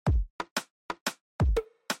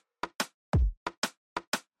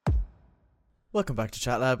Welcome back to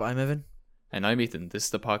Chat Lab. I'm Evan. And I'm Ethan. This is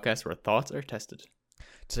the podcast where thoughts are tested.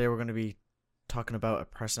 Today we're going to be talking about a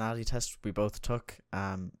personality test we both took.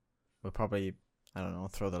 We'll probably,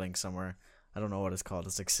 throw the link somewhere. I don't know what it's called.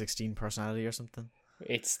 It's like 16 personality or something.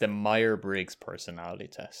 It's the Myers-Briggs personality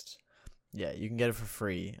test. Yeah, you can get it for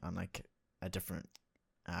free on like a different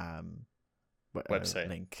Website.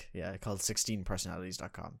 link. Yeah, called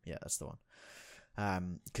 16personalities.com. Yeah, that's the one.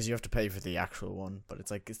 Because you have to pay for the actual one, but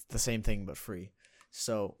it's the same thing but free.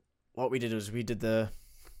 So what we did was we did the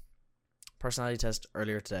personality test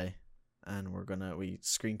earlier today, and we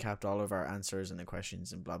screen capped all of our answers and the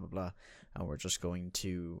questions and blah blah blah, and we're just going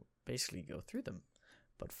to basically go through them.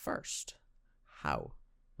 But first, how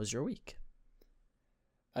was your week?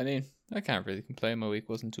 I mean, I can't really complain. My week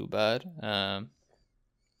wasn't too bad. Got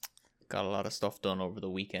a lot of stuff done over the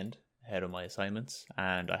weekend ahead of my assignments,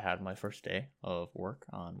 and I had my first day of work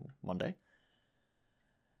on Monday.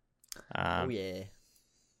 Oh yeah.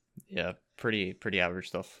 Yeah, pretty average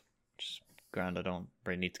stuff. Just grand. I don't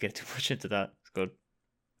really need to get too much into that. It's good.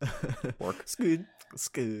 Work. It's good. It's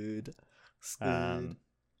good. It's good.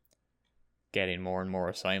 Getting more and more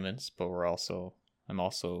assignments, but I'm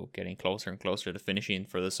also getting closer and closer to finishing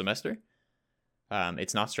for the semester.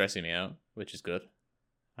 It's not stressing me out, which is good.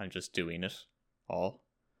 I'm just doing it all.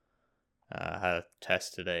 I had a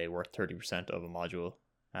test today worth 30% of a module,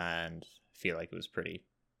 and I feel like it was pretty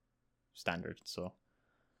standard. So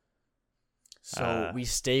we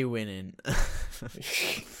stay winning.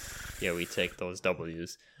 Yeah, we take those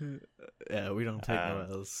W's. Yeah, we don't take no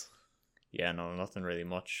L's. Yeah, no, nothing really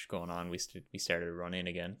much going on. We started running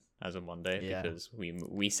again as of Monday, because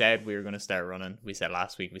we said we were going to start running. We said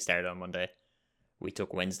last week we started on Monday. We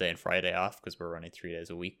took Wednesday and Friday off because we're running 3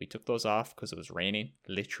 days a week. We took those off because it was raining,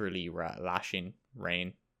 literally lashing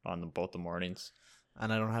rain on both the mornings.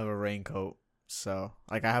 And I don't have a raincoat, so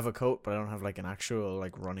I have a coat, but I don't have like an actual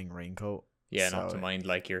like running raincoat. Yeah, not to mind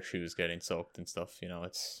like your shoes getting soaked and stuff.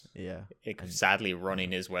 Sadly,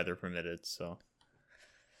 running is weather permitting, so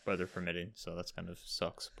that's kind of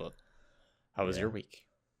sucks. But how was your week?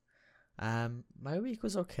 My week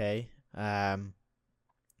was okay.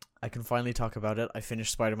 I can finally talk about it. I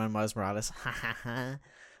finished Spider-Man Miles Morales.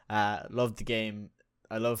 Loved the game.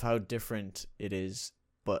 I love how different it is,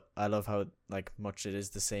 but I love how like much it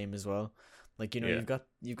is the same as well. Like, you've got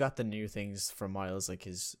the new things from Miles, like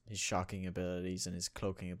his shocking abilities and his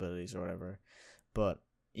cloaking abilities or whatever. But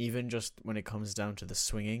even just when it comes down to the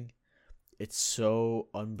swinging, it's so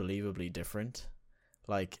unbelievably different.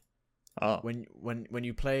 Like, when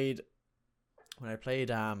I played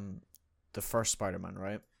the first Spider-Man,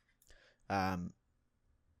 right?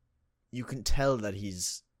 You can tell that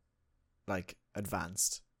he's like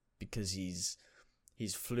advanced because he's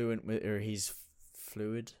fluent with, or he's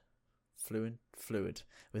fluid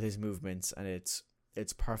with his movements, and it's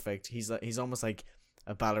perfect. He's almost like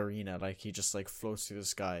a ballerina. Like, he just like floats through the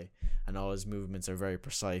sky, and all his movements are very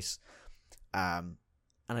precise. And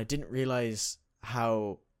I didn't realize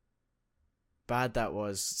how bad that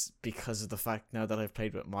was because of the fact, now that I've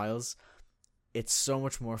played with Miles, it's so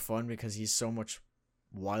much more fun because he's so much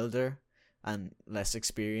wilder and less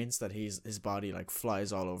experienced, that his body like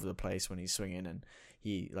flies all over the place when he's swinging, and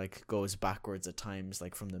he like goes backwards at times,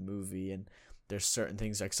 like from the movie. And there's certain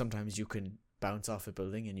things, like sometimes you can bounce off a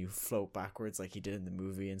building and you float backwards like he did in the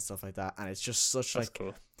movie and stuff like that. And it's just That's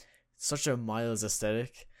cool. Such a Miles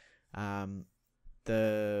aesthetic. You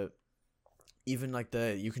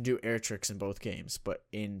can do air tricks in both games, but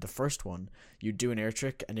in the first one you do an air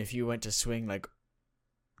trick, and if you went to swing like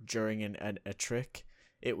during a trick,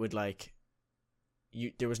 it would like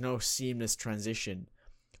there was no seamless transition,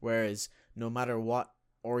 whereas no matter what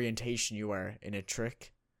orientation you are in a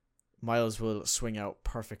trick, Miles will swing out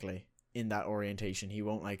perfectly in that orientation. He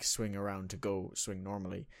won't like swing around to go swing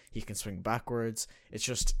normally. He can swing backwards. It's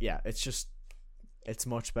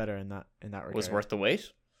much better in that regard. Was worth the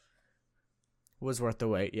wait? Was worth the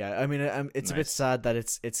wait. Yeah, I mean, it's nice. A bit sad that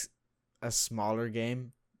it's a smaller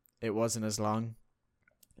game. It wasn't as long,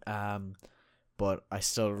 but I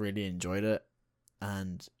still really enjoyed it,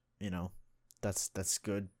 and that's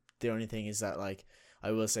good. The only thing is that, like,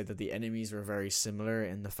 I will say that the enemies were very similar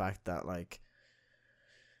in the fact that, like,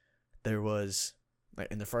 there was,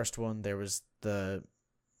 like, in the first one there was what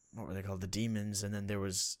were they called, the demons, and then there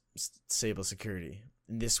was Sable Security.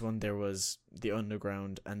 In this one there was the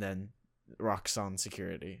Underground, and then Roxxon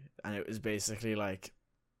Security, and it was basically like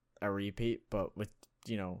a repeat, but with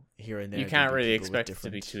here and there. You can't really expect it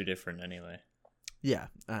to be too different anyway. Yeah,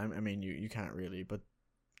 I mean, you can't really, but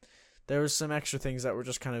there was some extra things that were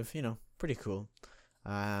just kind of pretty cool.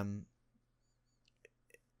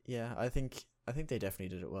 Yeah, I think they definitely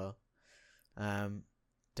did it well.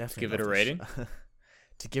 Definitely Give it a love rating.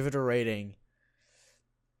 To give it a rating,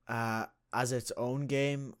 as its own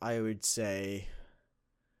game, I would say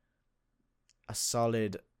a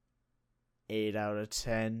solid 8 out of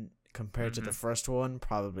 10. Compared to the first one,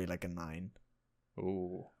 probably like a 9.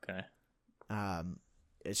 Ooh, okay.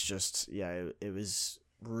 It's just, yeah, it was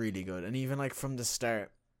really good. And even like from the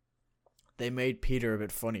start, they made Peter a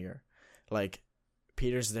bit funnier. Like,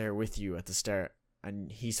 Peter's there with you at the start, and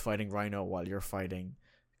he's fighting Rhino while you're fighting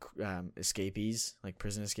escapees, like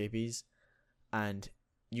prison escapees. And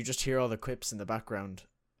you just hear all the quips in the background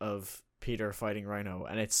of Peter fighting Rhino,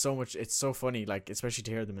 and it's so funny, like, especially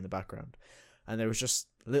to hear them in the background. And there was just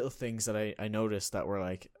little things that I noticed that were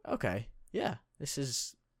like, okay, yeah, this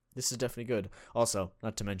is definitely good. Also,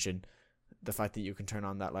 not to mention the fact that you can turn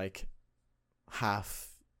on that like half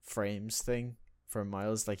frames thing for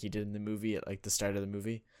Miles, like he did in the movie at like the start of the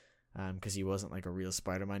movie, because he wasn't like a real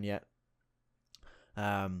Spider-Man yet.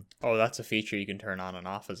 Oh, that's a feature you can turn on and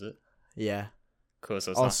off, is it? Yeah. Cool.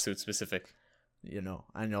 So it's not suit specific. You know,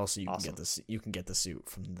 and also Awesome. you can get the suit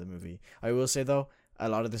from the movie. I will say though, a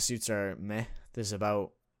lot of the suits are meh. There's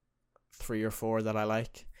about 3 or 4 that I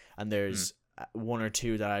like, and there's 1 or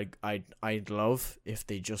 2 that I'd love if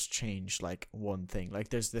they just changed like one thing. Like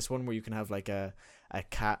there's this one where you can have like a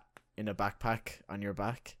cat in a backpack on your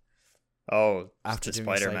back. Oh, after the doing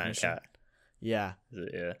a side Spider-Man mission. cat. Yeah. Is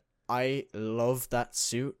it? Yeah. I love that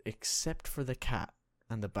suit except for the cat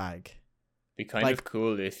and the bag. Be kind of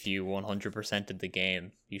cool if you 100%ed the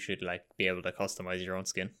game. You should like be able to customize your own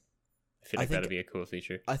skin. I feel like that'd be a cool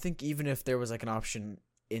feature. I think even if there was like an option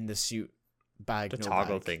in the suit, bag, to no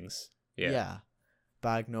toggle bag. things. Yeah.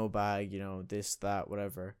 Bag, no bag, you know, this, that,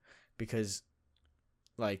 whatever. Because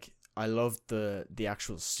like I love the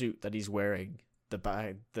actual suit that he's wearing. The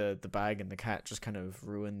bag and the cat just kind of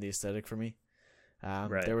ruined the aesthetic for me.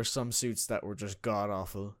 Right. There were some suits that were just god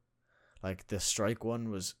awful. Like the strike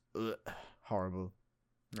one was horrible.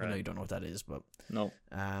 Right. I know you don't know what that is, but no.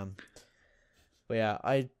 But yeah,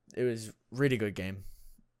 it was really good game.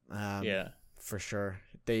 Yeah, for sure.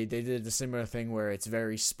 They did a similar thing where it's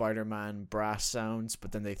very Spider-Man brass sounds,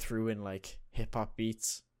 but then they threw in like hip hop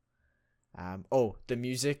beats. The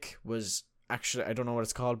music was actually, I don't know what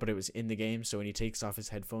it's called, but it was in the game. So when he takes off his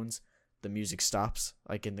headphones, the music stops,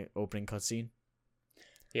 like in the opening cutscene.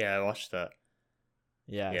 Yeah, I watched that.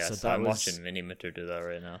 Yeah, so I'm watching Minimeter do that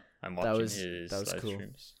right now. I'm watching his live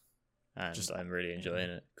streams, and I'm really enjoying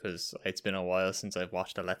it because it's been a while since I've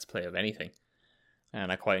watched a Let's Play of anything,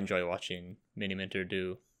 and I quite enjoy watching Minimeter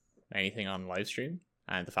do anything on live stream.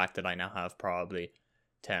 And the fact that I now have probably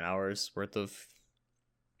 10 hours worth of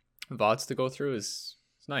VODs to go through is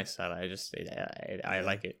nice. I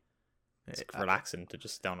like it. It's relaxing to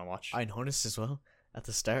just sit down and watch. I noticed as well at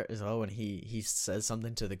the start as well when he says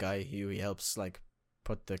something to the guy who he helps like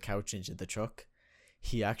put the couch into the truck.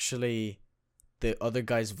 He actually, the other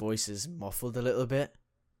guy's voice is muffled a little bit,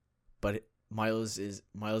 but Miles's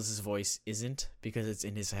voice isn't because it's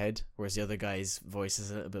in his head, whereas the other guy's voice is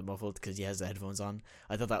a little bit muffled because he has the headphones on.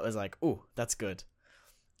 I thought that was like, oh, that's good.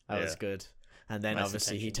 That was good. And then nice,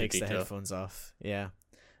 obviously he takes the headphones off. Yeah.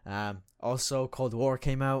 Also, Cold War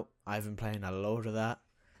came out. I've been playing a load of that.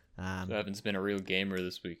 So Evan's been a real gamer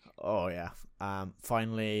this week. Oh yeah.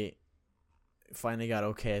 Finally got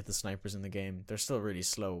okay at the snipers in the game. They're still really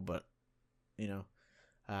slow, but you know,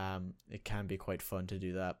 it can be quite fun to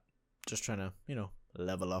do that. Just trying to, you know,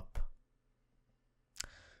 level up.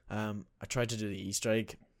 I tried to do the Easter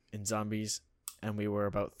egg in Zombies, and we were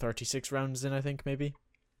about 36 rounds in, I think, maybe.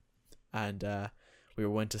 And we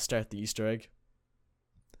went to start the Easter egg,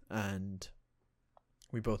 and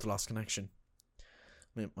we both lost connection.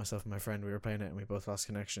 Myself and my friend, we were playing it, and we both lost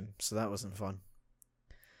connection, so that wasn't fun.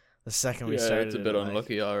 The second we started, it's a bit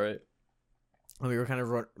unlucky, alright. We were kind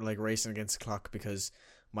of racing against the clock because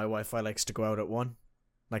my Wi-Fi likes to go out at 1.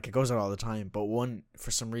 Like, it goes out all the time, but 1,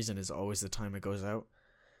 for some reason, is always the time it goes out.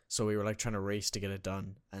 So we were like trying to race to get it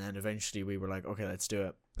done, and then eventually we were like, okay, let's do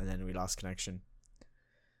it, and then we lost connection.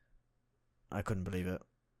 I couldn't believe it.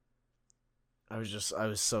 I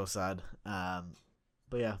was so sad.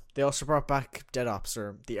 But yeah, they also brought back Dead Ops,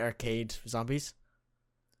 or the arcade zombies.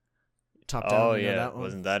 Top down. Oh yeah, that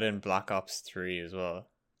wasn't that in Black Ops 3 as well?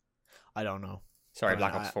 I don't know. Sorry,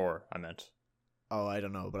 Black Ops 4. I meant. Oh, I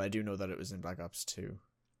don't know, but I do know that it was in Black Ops 2.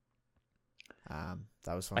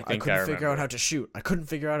 That was fun. I couldn't figure out how to shoot.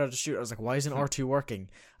 I was like, why isn't R2 working?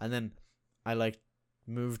 And then I like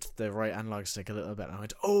moved the right analog stick a little bit, and I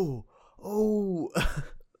went, oh.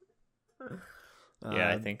 Yeah,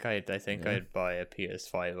 I think I'd buy a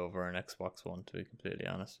PS5 over an Xbox One, to be completely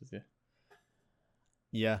honest with you.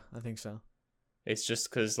 Yeah, I think so. It's just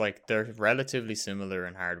because like they're relatively similar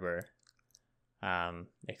in hardware,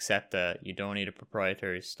 except that you don't need a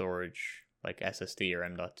proprietary storage like SSD or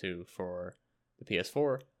M.2 for the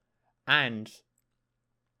PS4, and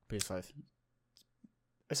PS5.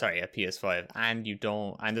 sorry, PS5, and you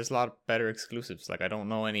don't, and there's a lot better exclusives. Like I don't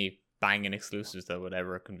know any banging exclusives that would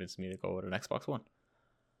ever convince me to go with an Xbox One.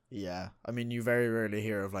 Yeah, I mean, you very rarely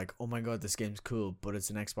hear of like, oh my god, this game's cool, but it's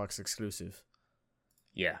an Xbox exclusive.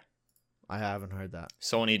 Yeah, I haven't heard that.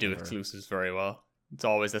 Sony do Ever. exclusives very well. It's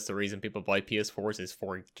always that's the reason people buy PS4s is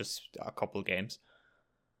for just a couple games.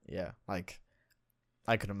 Yeah, like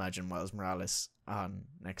I could imagine Miles Morales on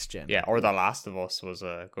next gen. Yeah, or The Last of Us was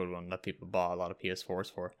a good one that people bought a lot of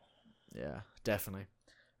PS4s for. Yeah, definitely.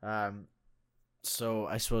 So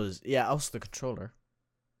I suppose, yeah, also the controller.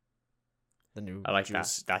 The new I like Dual,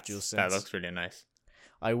 that. Dual That Sense. looks really nice.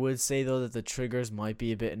 I would say though that the triggers might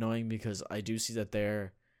be a bit annoying because I do see that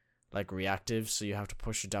they're like reactive, so you have to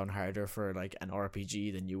push it down harder for like an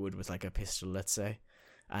RPG than you would with like a pistol, let's say.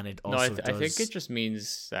 And it also I think it just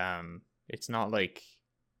means it's not like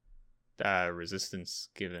resistance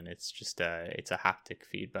given. It's just it's a haptic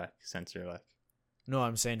feedback sensor. Like No,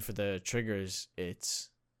 I'm saying for the triggers, it's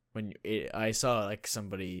I saw like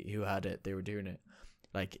somebody who had it, they were doing it.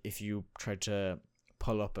 Like if you try to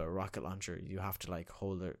pull up a rocket launcher, you have to like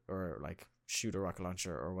hold it, or like shoot a rocket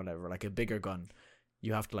launcher or whatever, like a bigger gun,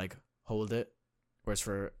 you have to like hold it. Whereas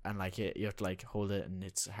you have to like hold it and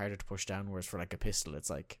it's harder to push down. Whereas for like a pistol, it's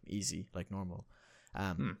like easy, like normal.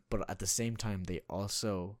 But at the same time, they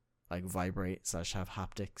also like vibrate / have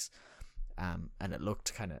haptics. And it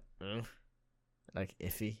looked kind of like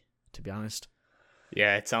iffy, to be honest.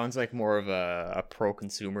 yeah, it sounds like more of a pro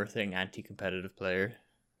consumer thing, anti competitive player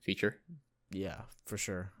feature. Yeah, for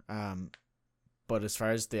sure. But as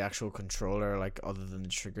far as the actual controller, like other than the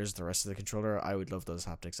triggers, the rest of the controller, I would love those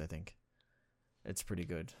haptics. I think it's pretty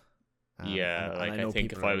good. Yeah, and I know think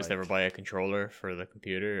people if I are was to ever like, buy a controller for the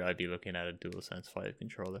computer, I'd be looking at a DualSense 5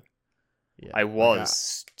 controller. yeah, I like,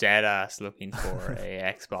 was dead ass looking for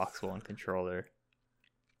a Xbox One controller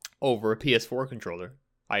over a PS4 controller.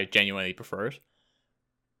 I genuinely prefer it,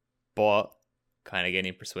 but kind of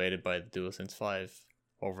getting persuaded by the DualSense 5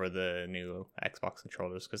 over the new Xbox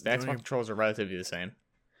controllers because the The Xbox only- controllers are relatively the same.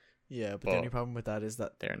 yeah, but But the only problem with that is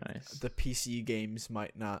that they're nice. the PC games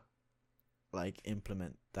might not like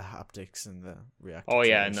implement the haptics and the reactive. Oh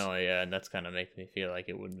yeah, triggers. no, yeah, and that's kind of makes me feel like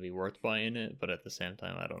it wouldn't be worth buying it, but at the same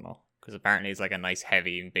time, I don't know because apparently it's like a nice,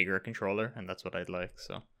 heavy, and bigger controller, and that's what I'd like.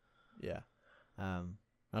 So Yeah.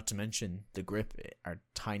 Not to mention the grip are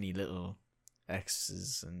tiny little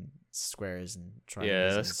X's and squares and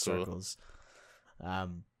triangles and that's cool. circles.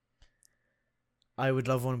 I would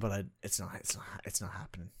love one, but it's not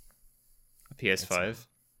happening. a PS5.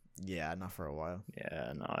 Yeah, not for a while.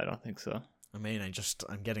 Yeah, no, I don't think so. I mean,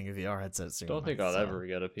 I'm getting a VR headset soon. Don't think like, I'll so- ever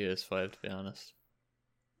get a PS5 to be honest.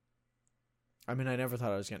 I mean, I never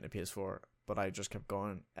thought I was getting a PS4, but I just kept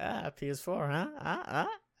going, PS4, huh?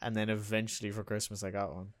 And then eventually for Christmas, I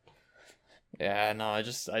got one. Yeah, no,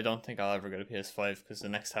 I don't think I'll ever get a PS5 because the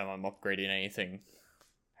next time I'm upgrading anything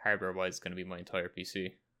hardware wise is going to be my entire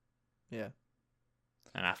PC. Yeah.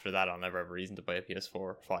 And after that, I'll never have a reason to buy a PS4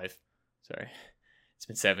 or 5. Sorry. It's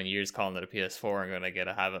been 7 years calling it a PS4. I'm going to get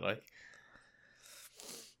a habit like.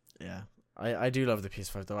 Yeah. I do love the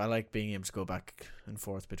PS5, though. I like being able to go back and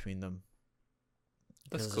forth between them.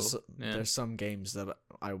 That's 'Cause cool. Yeah. There's some games that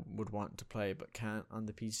I would want to play but can't on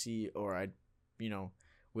the PC, or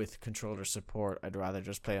with controller support, I'd rather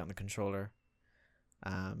just play it on the controller.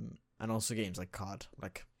 And also games like COD,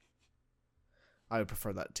 like I would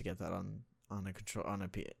prefer that to get that on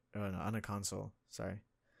a console. Sorry,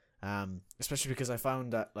 especially because I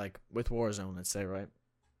found that like with Warzone, let's say, right,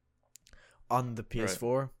 on the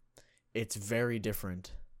PS4, it's very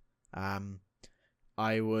different.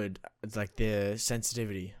 I would like the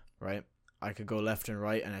sensitivity, right? I could go left and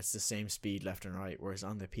right, and it's the same speed left and right. Whereas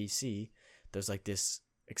on the PC, there's like this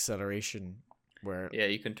acceleration where Yeah,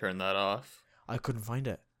 you can turn that off. I couldn't find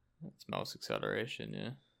it. It's mouse acceleration,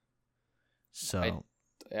 yeah. So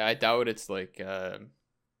I doubt it's like a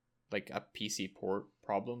PC port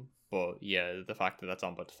problem, but yeah, the fact that that's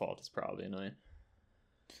on by default is probably annoying.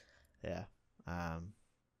 yeah,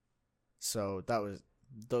 so that was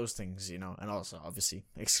those things, and also obviously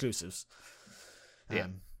exclusives. Yeah.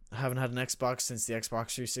 I haven't had an Xbox since the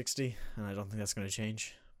Xbox 360, and I don't think that's going to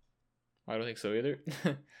change. I don't think so either.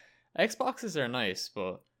 Xboxes are nice,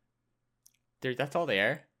 but that's all they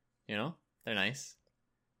are. They're nice.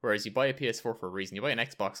 Whereas you buy a PS4 for a reason. You buy an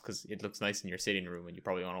Xbox because it looks nice in your sitting room, and you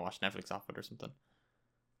probably want to watch Netflix off it or something.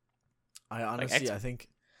 I honestly, I think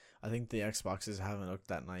the Xboxes haven't looked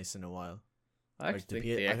that nice in a while. I actually think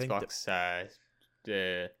the I think Xbox,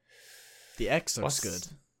 the the X looks what's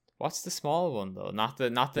good. what's the small one though? Not the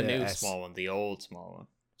The new S. small one, the old small one.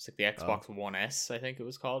 It's like the Xbox One S, I think it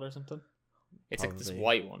was called or something. It's like this Probably.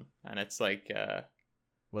 white one, and it's like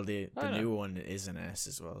Well, the I don't know. new one is an S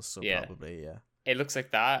as well, so Yeah. probably yeah. It looks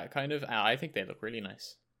like that kind of. And I think they look really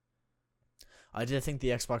nice. I did think the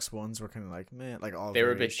Xbox Ones were kind of like meh, like all They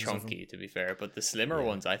were a bit variations of them. chunky, to be fair, but the slimmer Yeah.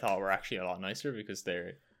 ones I thought were actually a lot nicer because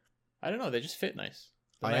they're, I don't know, they just fit nice.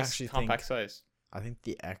 They're I nice, actually compact think- size. I think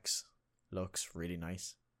the X looks really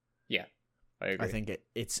nice. I agree. I think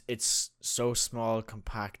it's so small,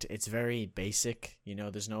 compact. It's very basic.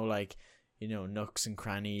 There's no like, nooks and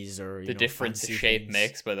crannies or the difference fancy shape things.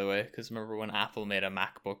 makes, by the way, because remember when Apple made a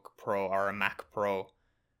MacBook Pro or a Mac Pro,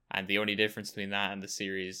 and the only difference between that and the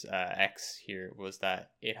Series X here was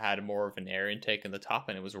that it had more of an air intake in the top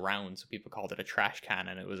and it was round, so people called it a trash can,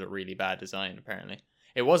 and it was a really bad design. Apparently,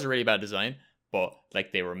 it was a really bad design, but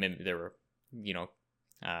like they were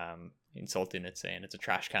insulting it, saying it's a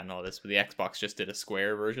trash can and all this. But the Xbox just did a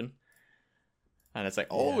square version, and it's like,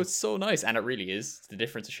 oh, Yeah. it's so nice, and it really is. The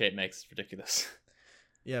difference of shape makes it ridiculous.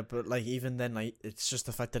 Yeah, but like even then, like it's just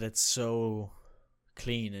the fact that it's so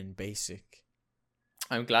clean and basic.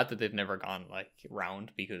 I'm glad that they've never gone like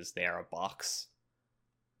round because they are a box.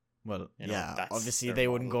 Well, That's obviously their they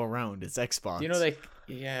wouldn't model. go around. It's Xbox.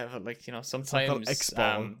 But like not called sometimes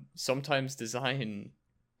X-Ball. sometimes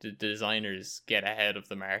the designers get ahead of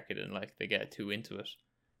the market and like they get too into it,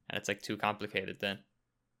 and it's like too complicated then.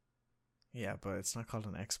 Yeah, but it's not called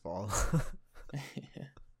an X ball.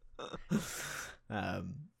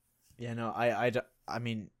 I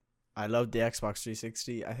mean, I love the Xbox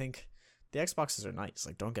 360. I think the Xboxes are nice.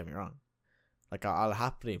 Like, don't get me wrong. Like, I'll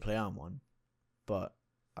happily play on one, but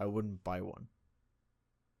I wouldn't buy one.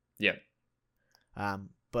 Yeah.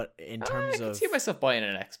 But in I terms can of see myself buying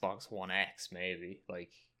an Xbox One X maybe,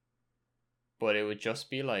 like, but it would just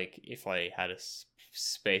be like if I had a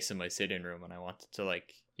space in my sitting room and I wanted to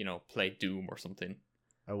like play Doom or something.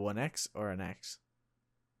 a 1X or an X.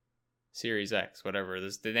 Series X, whatever.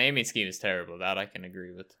 The naming scheme is terrible. That I can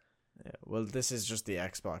agree with. Yeah, well, this is just the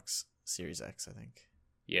Xbox Series X, I think.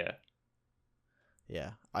 Yeah,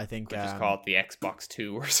 Yeah, I think could just call it the Xbox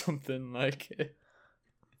 2 or something like.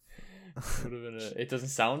 Would have been it doesn't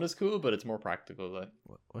sound as cool, but it's more practical. Like,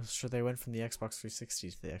 well, sure, they went from the Xbox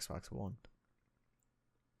 360 to the Xbox One.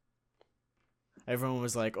 Everyone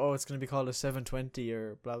was like, "Oh, it's gonna be called a 720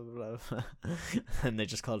 or blah blah blah," and they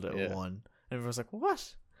just called it a one. And everyone was like,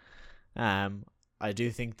 "What?" I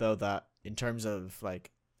do think though that in terms of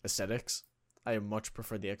like aesthetics, I much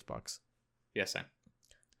prefer the Xbox. yes, Sam.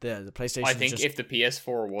 The PlayStation. I think if the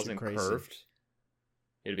PS4 wasn't crazy. curved,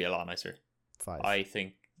 it'd be a lot nicer. 5. I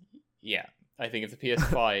think if the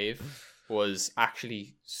PS5 was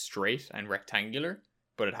actually straight and rectangular,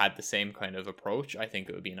 but it had the same kind of approach, I think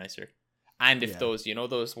it would be nicer. And if Yeah.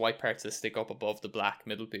 those white parts that stick up above the black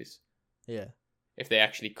middle piece, Yeah, if they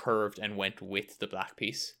actually curved and went with the black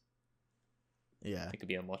piece, yeah, I think it'd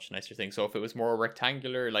be a much nicer thing. So if it was more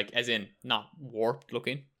rectangular, like as in not warped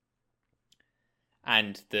looking,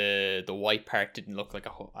 and the white part didn't look like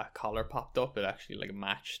a collar popped up, it actually like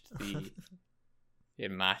matched the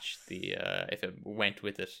if it went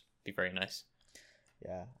with it, it'd be very nice.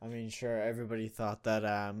 yeah. I mean, sure. Everybody thought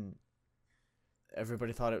that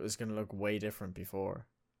everybody thought it was gonna look way different before.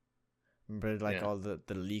 Remember, like Yeah. all the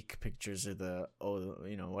leak pictures or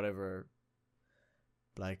whatever,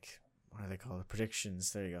 like what are they called?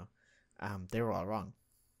 Predictions. There you go. They were all wrong.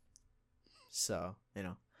 So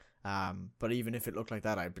but even if it looked like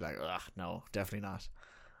that, I'd be like, ugh, no, definitely not.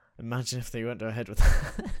 Imagine if they went ahead with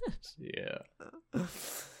that. Yeah.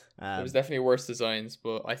 There was um, definitely worse designs,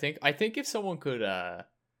 but I think if someone could I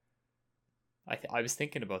was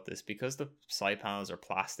thinking about this because the side panels are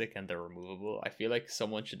plastic and they're removable. I feel like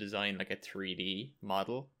someone should design like a 3D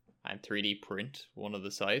model and 3D print one of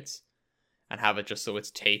the sides and have it just so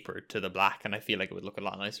it's tapered to the black, and I feel like it would look a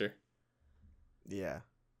lot nicer. yeah,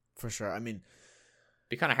 for sure. I mean,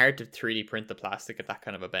 Be kind of hard to 3D print the plastic at that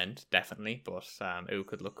kind of a bend, definitely, but it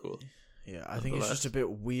could look cool. yeah, I think it's just a bit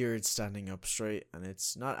weird standing up straight, and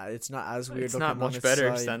it's not as weird. It's looking not on much its better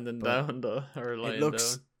side, standing but down though, or lying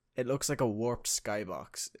It looks like a warped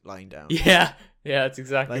skybox lying down. down. Yeah, it's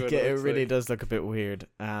exactly Like what it looks really like. does look a bit weird.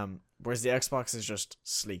 Whereas the Xbox is just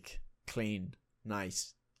sleek, clean,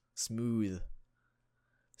 nice, smooth.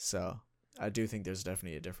 So I do think there's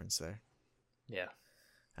definitely a difference there. Yeah.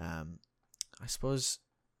 I suppose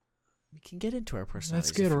we can get into our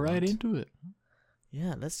personalities. if we want. into it.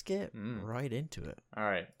 Yeah, let's get Mm. right into it. All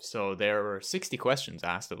right. So there were 60 questions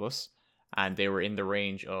asked of us, and they were in the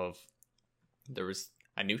range of there was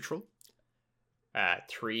a neutral,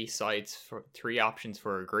 three options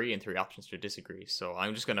for agree and three options for disagree. So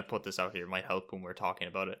I'm just gonna put this out here. It might help when we're talking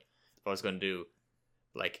about it. If I was gonna do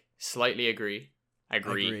like slightly agree,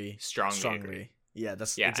 strongly agree. Yeah,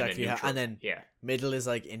 that's Yeah, exactly and how. And then yeah, middle is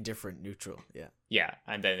like indifferent, neutral. Yeah. yeah,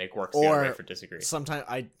 and then it works the other way for disagree.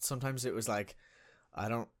 Sometimes it was like I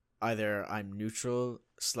don't either I'm neutral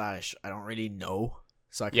 / I don't really know.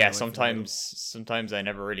 So I yeah, sometimes I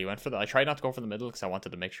never really went for that. I tried not to go for the middle because I wanted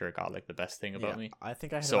to make sure it got like the best thing about me. I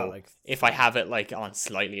think I had So like if I have it like on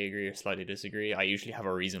slightly agree or slightly disagree, I usually have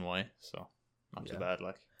a reason why. So not too bad.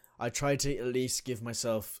 Like I try to at least give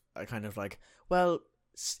myself a kind of like, well,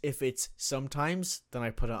 if it's sometimes, then I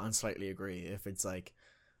put it on slightly agree. If it's like,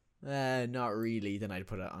 not really, then I'd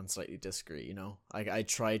put it on slightly disagree. You know, I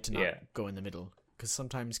try to not go in the middle because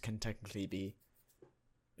sometimes can technically be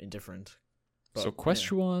indifferent. But, so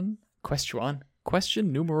question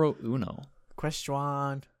numero uno.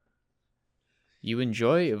 Question. You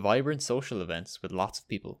enjoy vibrant social events with lots of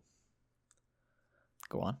people.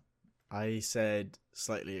 Go on. I said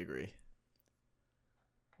slightly agree.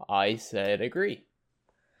 I said agree.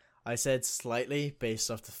 I said slightly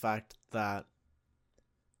based off the fact that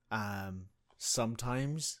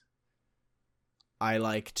sometimes I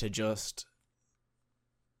like to just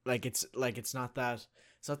it's not that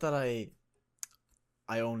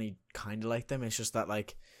I only kind of like them. It's just that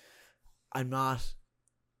like I'm not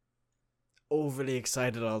overly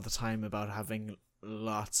excited all the time about having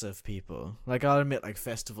lots of people. Like I'll admit like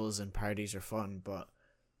festivals and parties are fun, but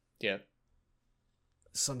yeah,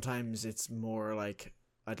 sometimes it's more like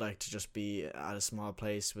I'd like to just be at a small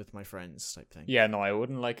place with my friends type thing. Yeah, no, I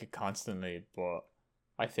wouldn't like it constantly, but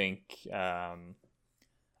I think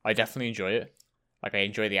I definitely enjoy it. Like I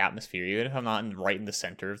enjoy the atmosphere, even if I'm not right in the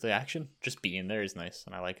center of the action. Just being there is nice,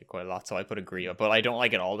 and I like it quite a lot. So I put agree, but I don't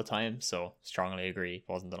like it all the time. So strongly agree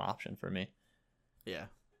wasn't an option for me. Yeah.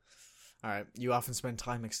 All right. You often spend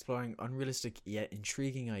time exploring unrealistic yet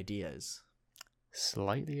intriguing ideas.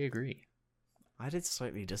 Slightly agree. I did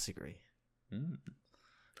slightly disagree.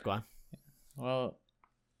 Go on. Well,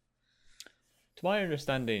 to my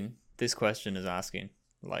understanding, this question is asking,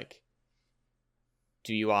 like,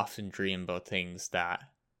 do you often dream about things that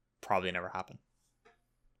probably never happen?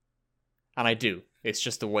 And I do. It's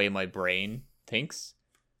just the way my brain thinks.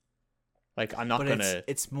 Like, I'm not going to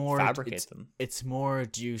fabricate them. It's more,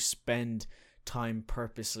 do you spend time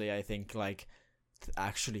purposely, I think, like,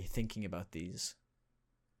 actually thinking about these?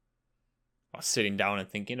 Sitting down and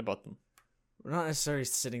thinking about them. Not necessarily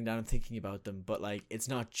sitting down and thinking about them, but, like, it's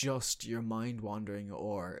not just your mind wandering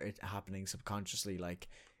or it happening subconsciously. Like,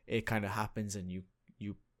 it kind of happens and you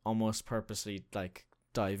almost purposely, like,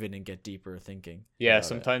 dive in and get deeper thinking. Yeah,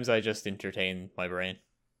 sometimes I just entertain my brain.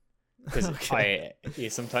 Because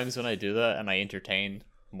sometimes when I do that and I entertain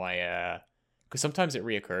my because sometimes it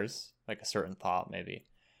reoccurs, like a certain thought maybe,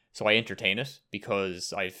 so I entertain it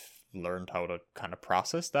because I've learned how to kind of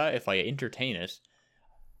process that. If I entertain it,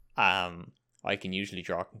 I can usually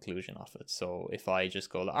draw a conclusion off it. So if I just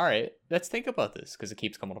go, all right, let's think about this, because it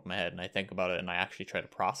keeps coming up in my head, and I think about it and I actually try to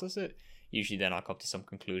process it, usually then I'll come to some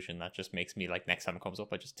conclusion that just makes me, like, next time it comes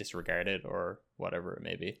up I just disregard it or whatever it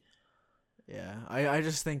may be. Yeah, I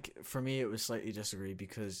just think for me it was slightly disagree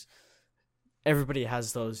because everybody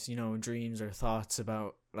has those, you know, dreams or thoughts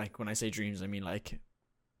about, like, when I say dreams I mean like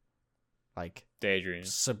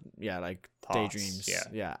daydreams. Like thoughts, daydreams.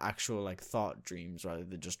 Yeah, actual like thought dreams rather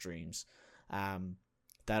than just dreams.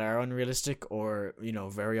 That are unrealistic or, you know,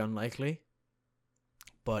 very unlikely.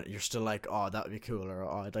 But you're still like, oh, that would be cool, or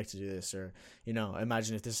oh, I'd like to do this, or, you know,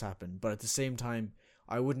 imagine if this happened. But at the same time,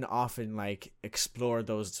 I wouldn't often like explore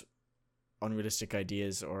those unrealistic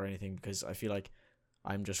ideas or anything because I feel like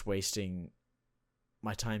I'm just wasting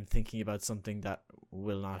my time thinking about something that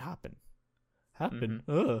will not happen.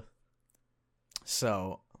 Ugh.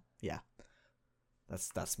 So yeah,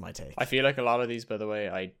 that's my take. I feel like a lot of these, by the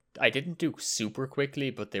way, I didn't do super quickly,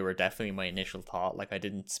 but they were definitely my initial thought. Like, I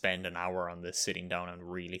didn't spend an hour on this sitting down and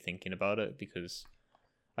really thinking about it, because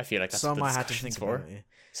I feel like that's some what I had to think for. about. Yeah.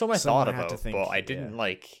 Some I thought about, but I didn't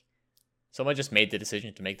like. Some I just made the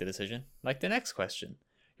decision to make the decision. Like the next question,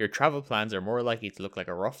 your travel plans are more likely to look like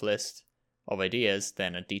a rough list of ideas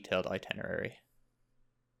than a detailed itinerary.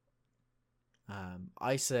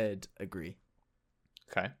 I said agree.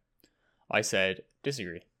 Okay. I said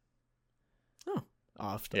disagree. Oh,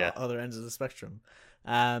 off the other ends of the spectrum.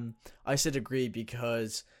 I said agree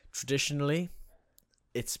because traditionally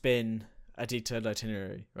it's been a detailed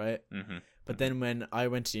itinerary, right? Mm-hmm. But then when I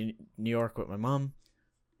went to New York with my mom,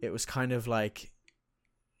 it was kind of like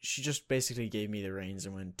she just basically gave me the reins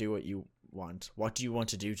and went, do what you want? What do you want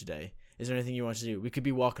to do today? Is there anything you want to do? We could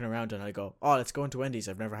be walking around and I go, oh, let's go into Wendy's.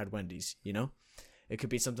 I've never had Wendy's, you know? It could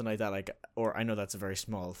be something like that, like, or I know that's a very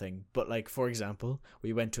small thing, but like, for example,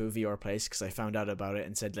 we went to a VR place because I found out about it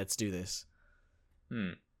and said, let's do this.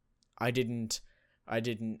 I didn't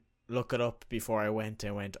look it up before I went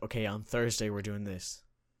and went, okay, on Thursday we're doing this.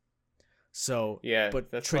 So, Yeah, but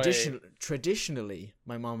that's traditionally,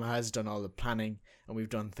 my mom has done all the planning and we've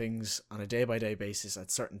done things on a day-by-day basis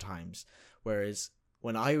at certain times. Whereas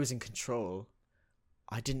when I was in control,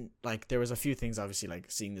 I didn't, like, there was a few things, obviously, like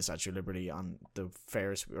seeing the Statue of Liberty on the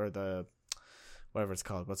Ferris, or the, whatever it's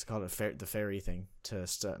called, the ferry thing to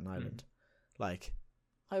Staten Island. Like,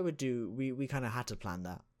 I would do, we kind of had to plan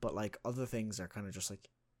that. But, like, other things are kind of just like,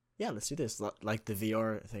 yeah, let's do this. Like the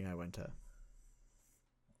VR thing I went to.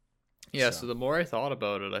 Yeah, so the more I thought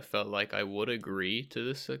about it, I felt like I would agree to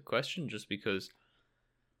this question, just because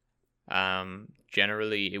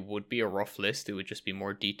generally it would be a rough list. It would just be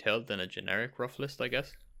more detailed than a generic rough list, I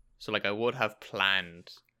guess. So like I would have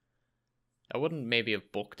planned, I wouldn't maybe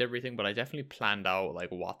have booked everything, but I definitely planned out like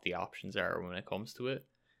what the options are when it comes to it.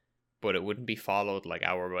 But it wouldn't be followed like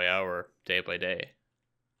hour by hour, day by day.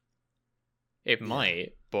 It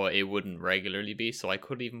might, but it wouldn't regularly be. So I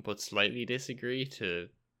could even put slightly disagree to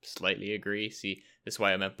slightly agree. See, this is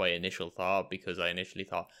why I meant by initial thought, because I initially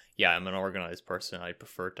thought, yeah, I'm an organized person. I'd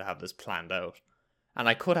prefer to have this planned out. And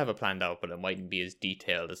I could have it planned out, but it mightn't be as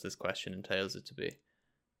detailed as this question entails it to be.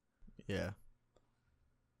 Yeah.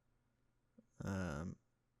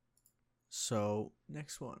 So,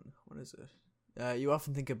 next one. What is it? You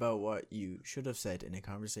often think about what you should have said in a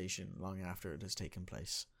conversation long after it has taken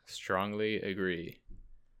place. Strongly agree.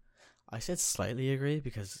 I said slightly agree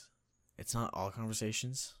because it's not all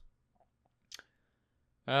conversations.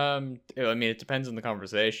 I mean, it depends on the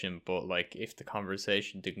conversation, but like if the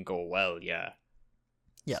conversation didn't go well, yeah.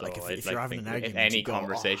 Yeah, so like if you're having an argument, if any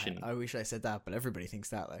conversation, I wish I said that, but everybody thinks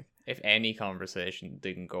that. Like, if any conversation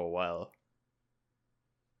didn't go well,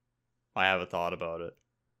 I have a thought about it.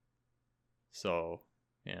 So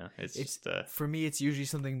yeah, it's just for me, it's usually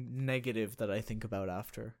something negative that I think about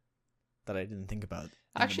after, that I didn't think about.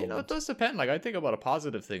 Actually, no, it does depend. Like I think about a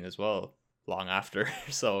positive thing as well long after.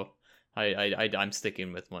 So I'm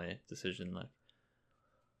sticking with my decision. Like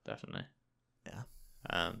definitely. Yeah.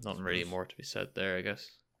 Nothing really more to be said there, I guess.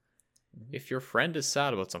 Mm-hmm. If your friend is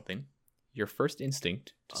sad about something, your first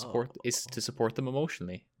instinct is to support them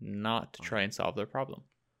emotionally, not to try and solve their problem.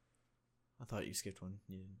 I thought you skipped one.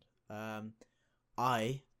 You didn't.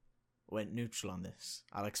 I went neutral on this.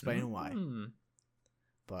 I'll explain why.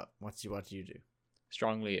 But what do you do?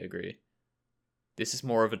 Strongly agree. This is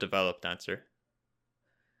more of a developed answer.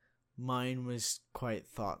 Mine was quite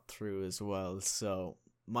thought through as well. So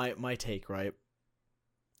my take, right?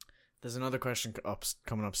 There's another question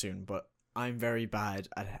coming up soon, but I'm very bad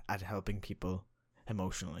at helping people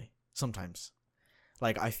emotionally. Sometimes,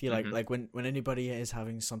 like I feel like when anybody is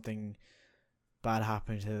having something bad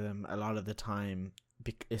happen to them, a lot of the time,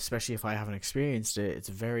 especially if I haven't experienced it, it's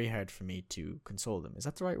very hard for me to console them. Is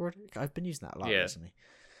that the right word? I've been using that a lot recently.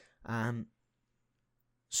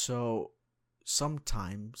 So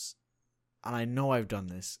sometimes, and I know I've done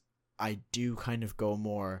this, I do kind of go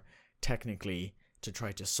more technically to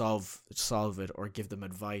try to solve it or give them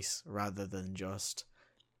advice rather than just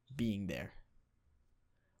being there,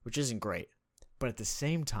 which isn't great. But at the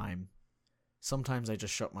same time, sometimes I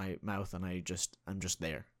just shut my mouth and I'm just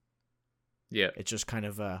there. Yeah. It's just kind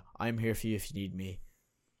of I'm here for you if you need me,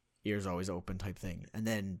 ears always open type thing. And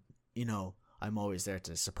then, I'm always there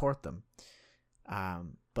to support them.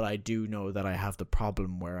 But I do know that I have the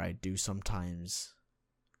problem where I do sometimes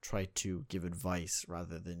try to give advice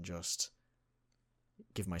rather than just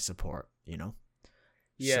give my support,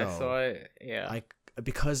 Yeah,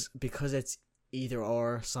 because it's either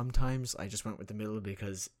or. Sometimes I just went with the middle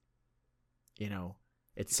because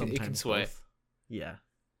it's sometimes it can sway. Both. Yeah.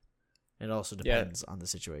 It also depends on the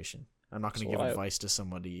situation. I'm not going to give advice to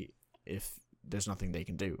somebody if there's nothing they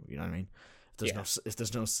can do. You know what I mean? If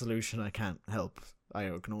there's no solution, I can't help. I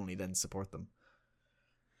can only then support them.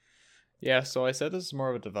 Yeah, so I said this is more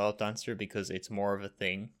of a developed answer because it's more of a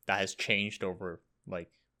thing that has changed over,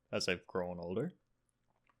 like, as I've grown older.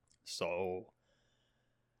 So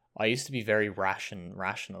I used to be very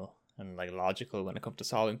rational and like logical when it comes to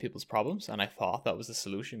solving people's problems, and I thought that was the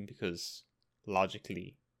solution because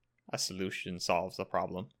logically a solution solves a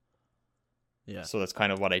problem. Yeah. So that's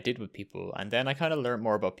kind of what I did with people, and then I kind of learned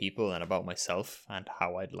more about people and about myself and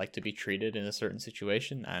how I'd like to be treated in a certain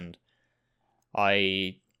situation, and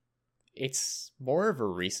it's more of a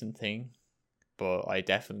recent thing, but I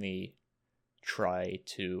definitely try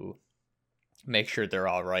to make sure they're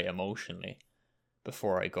all right emotionally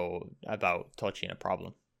before I go about touching a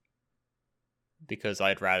problem. Because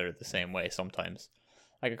I'd rather it the same way sometimes.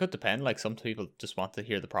 Like, it could depend. Like, some people just want to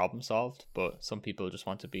hear the problem solved, but some people just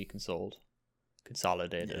want to be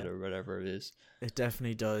consolidated, or whatever it is. It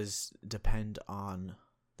definitely does depend on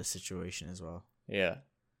the situation as well. Yeah.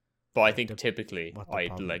 But I think The- typically what the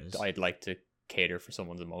problem is. I'd like to cater for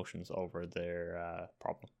someone's emotions over their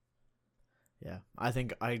problem. Yeah, I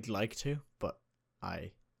think I'd like to, but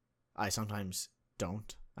I sometimes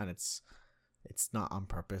don't, and it's not on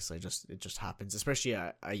purpose. It just happens. Especially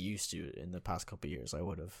I used to in the past couple of years. I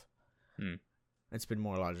would have. It's been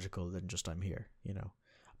more logical than just I'm here, you know.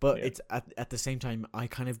 But Yeah. it's at the same time I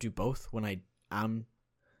kind of do both. When I am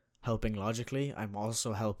helping logically, I'm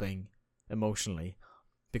also helping emotionally,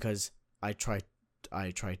 because I try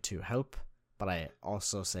to help, but I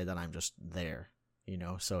also say that I'm just there, you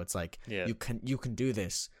know. So it's like Yeah. you can do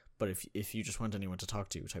this, but if you just want anyone to talk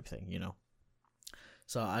to, type thing, you know.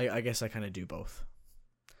 So I guess I kind of do both.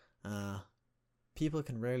 People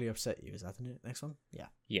can rarely upset you. Is that the next one? Yeah.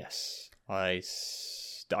 Yes. I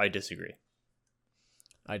disagree.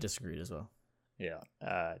 I disagreed as well. Yeah.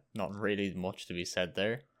 Not really much to be said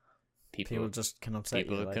there. People just can upset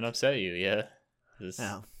People you. can upset you, yeah.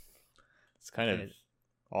 Yeah. It's kind of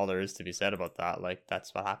all there is to be said about that. Like,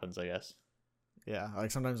 that's what happens, I guess. Yeah,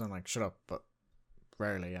 like sometimes I'm like, shut up, but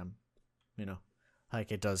rarely am. You know,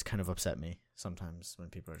 like it does kind of upset me sometimes when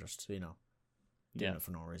people are just, you know, doing it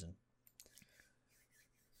for no reason.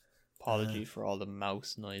 Apology for all the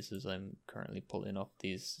mouse noises. I'm currently pulling up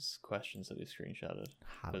these questions that we screenshotted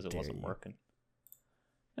because it wasn't working.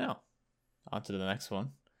 Now, on to the next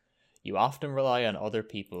one. You often rely on other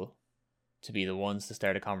people to be the ones to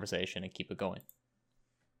start a conversation and keep it going.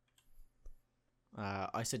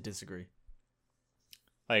 I said disagree.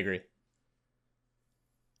 I agree.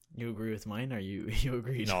 You agree with mine, or you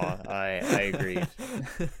agreed? No, I agreed.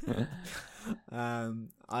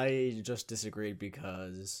 I just disagreed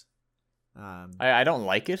because I don't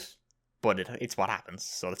like it, but it's what happens,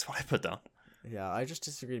 so that's what I put down. Yeah, I just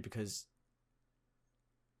disagreed because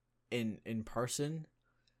in person,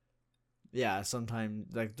 yeah,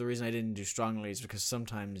 sometimes, like, the reason I didn't do strongly is because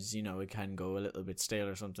sometimes, you know, it can go a little bit stale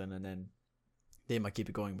or something, and then they might keep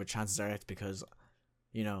it going, but chances are it's because,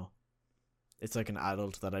 you know, it's like an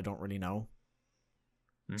adult that I don't really know.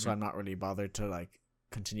 So I'm not really bothered to, like,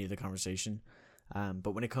 continue the conversation.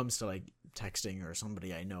 But when it comes to, like, texting or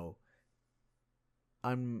somebody I know,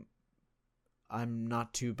 I'm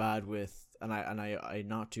not too bad with, I'm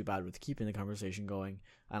not too bad with keeping the conversation going,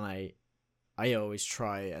 and I always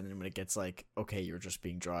try, and then when it gets like, okay, you're just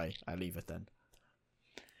being dry, I leave it then.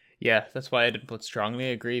 Yeah, that's why I didn't put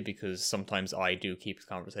strongly agree, because sometimes I do keep the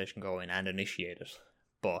conversation going and initiate it.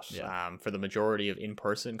 But for the majority of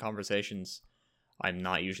in-person conversations, I'm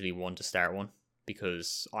not usually one to start one,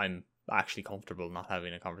 because I'm actually comfortable not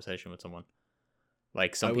having a conversation with someone.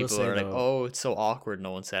 Like, some people are like, oh, it's so awkward,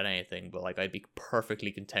 no one said anything, but like, I'd be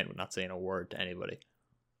perfectly content with not saying a word to anybody.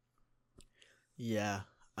 Yeah,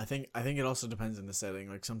 I think it also depends on the setting.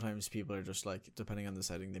 Like, sometimes people are just like, depending on the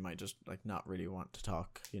setting, they might just like not really want to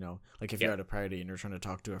talk, you know. Like, if you're at a party and you're trying to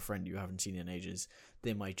talk to a friend you haven't seen in ages,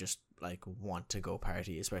 they might just like want to go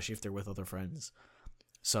party, especially if they're with other friends.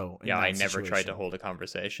 So yeah, I never try to hold a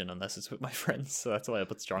conversation unless it's with my friends, so that's why I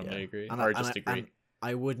put strongly agree, or just agree.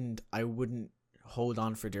 I wouldn't hold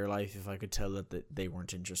on for dear life if I could tell that they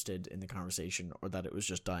weren't interested in the conversation, or that it was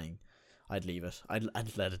just dying. I'd leave it.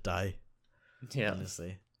 I'd let it die. Yeah,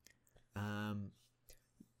 honestly.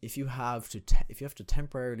 If you have to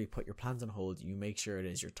temporarily put your plans on hold, you make sure it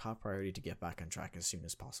is your top priority to get back on track as soon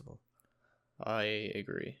as possible. I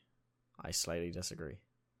agree. I slightly disagree.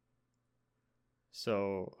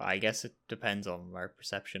 So I guess it depends on our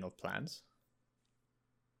perception of plans.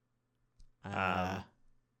 I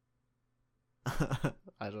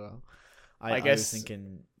don't know. I guess, I was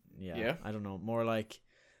thinking, I don't know, more like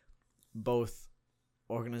both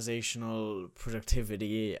organizational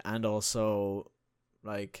productivity and also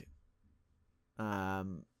like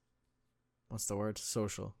what's the word,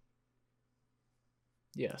 social.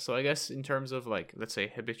 Yeah, so I guess in terms of, like, let's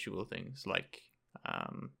say habitual things, like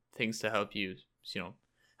things to help you,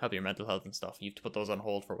 help your mental health and stuff, you have to put those on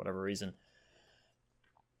hold for whatever reason.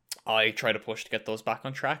 I try to push to get those back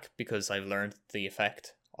on track, because I've learned the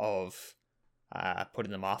effect of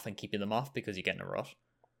putting them off and keeping them off, because you get in a rut.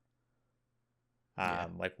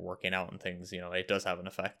 Like working out and things, it does have an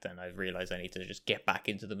effect, and I've realized I need to just get back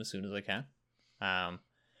into them as soon as I can.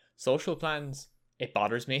 Social plans, it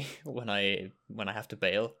bothers me when I have to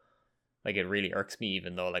bail. Like, it really irks me,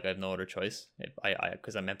 even though, like, I have no other choice.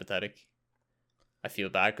 Because I'm empathetic. I feel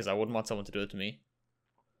bad because I wouldn't want someone to do it to me.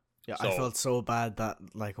 Yeah, So, I felt so bad that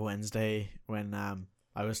like Wednesday when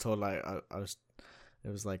I was told like I was it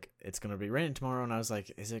was like it's gonna be raining tomorrow, and I was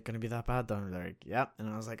like, is it gonna be that bad? Then they're like, yeah, and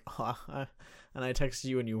I was like, and I texted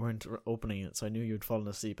you and you weren't opening it, so I knew you'd fallen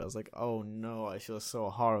asleep. I was like, oh no, I feel so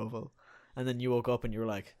horrible. And then you woke up and you were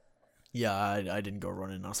like, yeah, I didn't go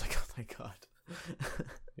running. I was like, oh my god.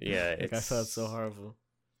 yeah, like I felt so horrible.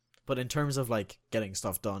 But in terms of like getting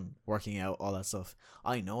stuff done, working out, all that stuff,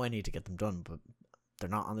 I know I need to get them done, but they're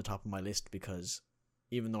not on the top of my list because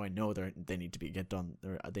even though I know they need to get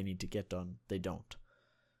done, they don't.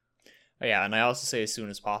 Yeah, and I also say as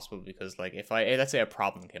soon as possible because, like, if let's say a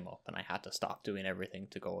problem came up and I had to stop doing everything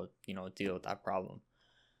to go, deal with that problem,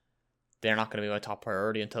 they're not going to be my top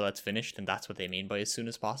priority until that's finished, and that's what they mean by as soon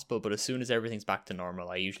as possible. But as soon as everything's back to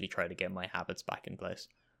normal, I usually try to get my habits back in place.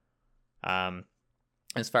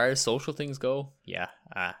 As far as social things go, yeah,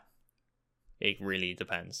 it really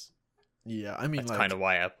depends. Yeah, I mean, that's kind of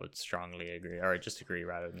why I would strongly agree, or just agree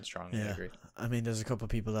rather than strongly agree. I mean, there's a couple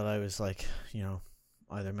of people that I was like,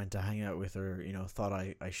 either meant to hang out with or thought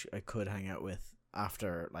I could hang out with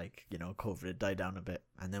after like COVID had died down a bit,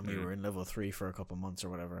 and then we were in level 3 for a couple of months or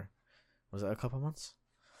whatever. Was it a couple of months?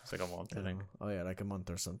 It's like a month, I think. Oh yeah, like a month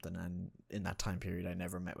or something. And in that time period, I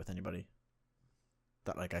never met with anybody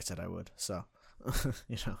that like I said I would. So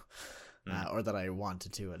or that I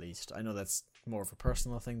wanted to at least. I know that's more of a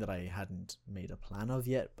personal thing that I hadn't made a plan of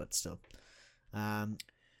yet, but still. My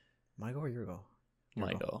go or your go?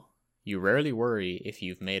 My go. You rarely worry if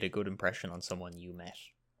you've made a good impression on someone you met.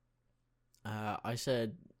 I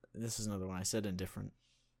said, this is another one. I said indifferent.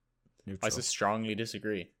 Neutral. I said strongly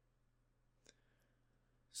disagree.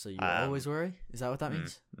 So you always worry? Is that what that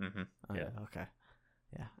means? Mm-hmm. Oh, yeah. Okay.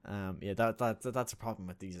 Yeah. Yeah. That's a problem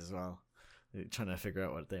with these as well. They're trying to figure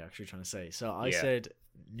out what they're actually trying to say. So I said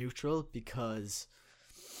neutral because,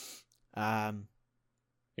 it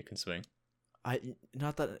can swing.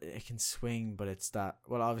 Not that it can swing, but it's that.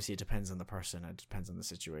 Well, obviously it depends on the person. It depends on the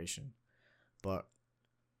situation, but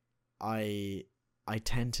I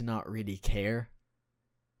tend to not really care,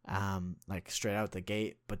 like straight out the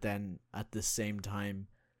gate. But then at the same time,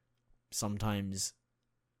 sometimes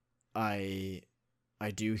I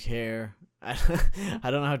do care. I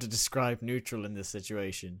don't know how to describe neutral in this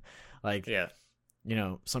situation. Like,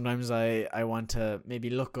 sometimes I want to maybe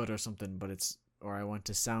look good or something, or I want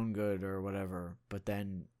to sound good or whatever. But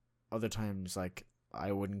then other times, like,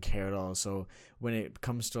 I wouldn't care at all. So when it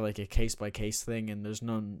comes to like a case by case thing and there's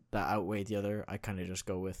none that outweigh the other, I kind of just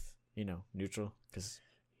go with, neutral.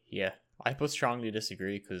 I put strongly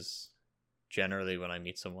disagree because generally when I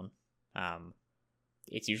meet someone,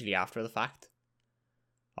 it's usually after the fact.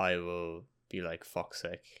 I will be like, fuck's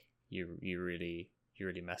sake, you really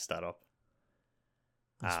messed that up.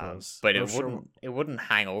 But it wouldn't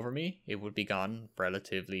hang over me. It would be gone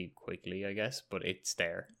relatively quickly, I guess, but it's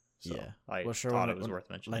there. So I thought it was worth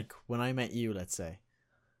mentioning. Like when I met you, let's say,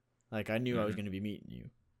 like I knew I was going to be meeting you.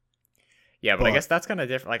 Yeah, but I guess that's kind of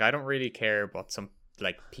different. Like I don't really care about some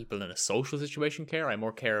like people in a social situation care. I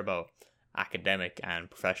more care about academic and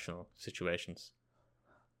professional situations.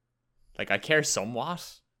 Like I care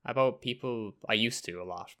somewhat about people. I used to a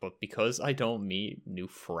lot, but because I don't meet new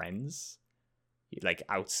friends, like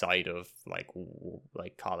outside of like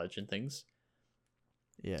college and things.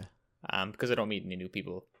 Yeah. Because I don't meet any new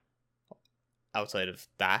people outside of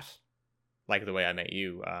that, like the way I met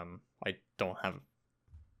you. I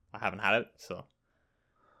haven't had it, so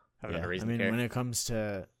I haven't had a reason to care. When it comes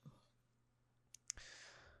to,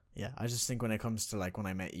 I just think when it comes to like when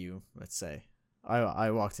I met you, let's say,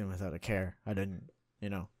 I walked in without a care. I didn't,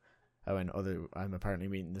 I went, I'm apparently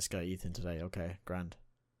meeting this guy Ethan today. Okay, grand.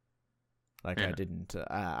 Like I didn't.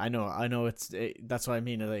 I know. That's what I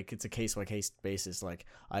mean. Like it's a case by case basis. Like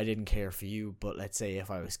I didn't care for you, but let's say if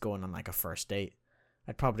I was going on like a first date,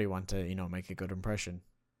 I'd probably want to make a good impression.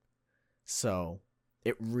 So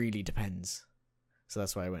it really depends. So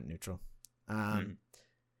that's why I went neutral.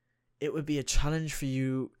 It would be a challenge for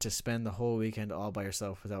you to spend the whole weekend all by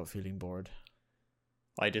yourself without feeling bored.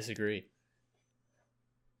 I disagree.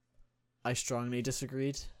 I strongly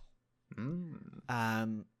disagreed.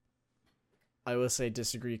 I will say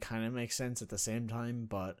disagree kind of makes sense at the same time,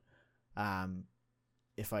 but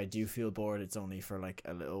if I do feel bored, it's only for like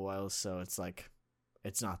a little while, so it's like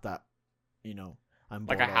it's not that I'm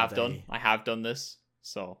bored. Like I have done this,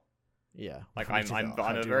 so yeah. Like I'm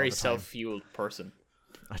a very self-fueled person.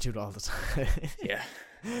 I do it all the time. Yeah.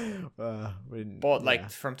 But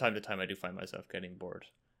like from time to time, I do find myself getting bored.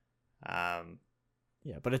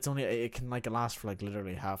 Yeah, but it can like last for like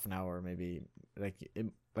literally half an hour, maybe like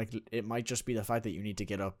like it might just be the fact that you need to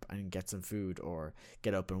get up and get some food, or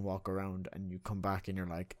get up and walk around, and you come back and you're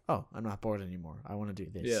like, oh, I'm not bored anymore, I want to do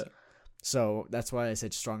this. Yeah. So that's why I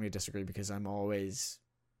said strongly disagree, because I'm always,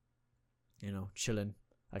 chilling.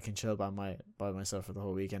 I can chill by myself for the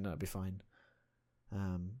whole weekend, and that'll be fine.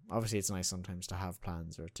 Obviously it's nice sometimes to have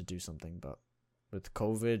plans or to do something, but with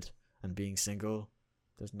COVID and being single,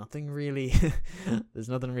 there's nothing really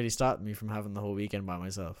stopping me from having the whole weekend by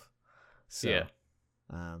myself. So, Yeah.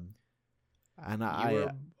 And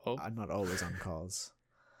I'm not always on calls.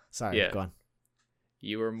 Sorry, Yeah. go on.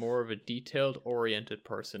 You are more of a detailed oriented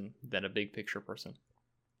person than a big picture person.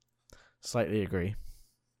 Slightly agree.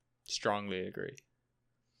 Strongly agree.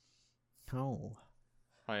 Oh.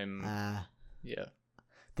 Yeah.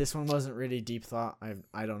 This one wasn't really deep thought.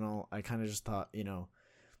 I don't know. I kind of just thought,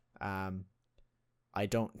 I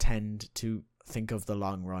don't tend to think of the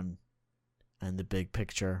long run and the big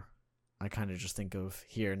picture. I kind of just think of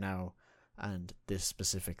here now and this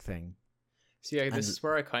specific thing. See, this is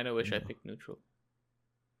where I kind of wish I picked neutral.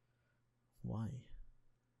 Why?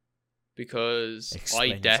 Because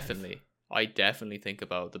Explain I definitely think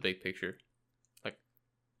about the big picture, like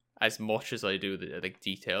as much as I do the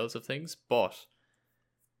details of things. But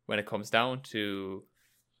when it comes down to,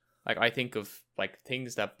 like, I think of like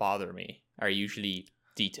things that bother me are usually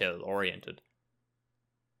detail oriented,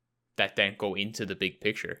 that then go into the big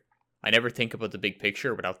picture. I never think about the big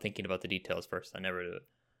picture without thinking about the details first. I never do it.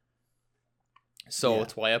 So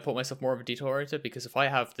it's why I put myself more of a detail oriented, because if I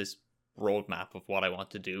have this roadmap of what I want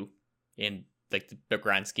to do in like the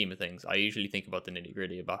grand scheme of things, I usually think about the nitty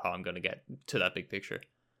gritty about how I'm going to get to that big picture.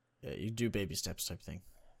 Yeah, you do baby steps type thing,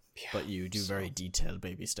 but you do very detailed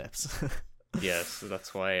baby steps. Yes, so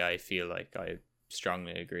that's why I feel like I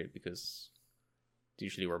strongly agree, because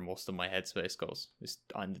usually where most of my headspace goes is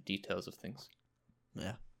on the details of things.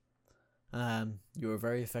 Yeah. You are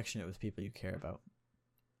very affectionate with people you care about.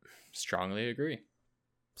 Strongly agree.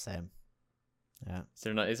 Same. Yeah.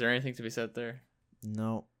 Is there anything to be said there?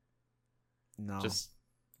 No. Just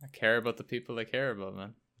I care about the people I care about,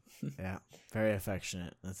 man. Yeah. Very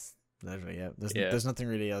affectionate. That's literally it. There's nothing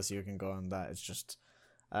really else you can go on that. It's just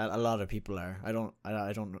a lot of people are. I don't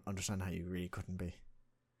understand how you really couldn't be.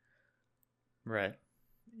 Right.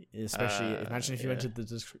 Especially imagine if you went to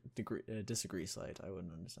the disagree side. I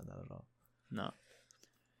wouldn't understand that at all. No.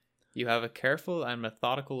 You have a careful and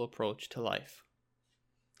methodical approach to life.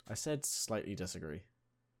 I said slightly disagree.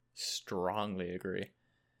 Strongly agree.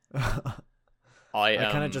 I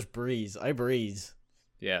kind of just breeze. I breeze.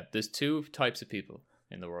 Yeah, there's two types of people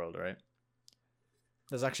in the world, right?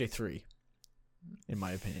 There's actually three, in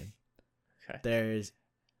my opinion. Okay. There's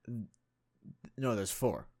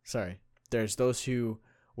four. Sorry. There's those who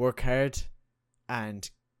work hard and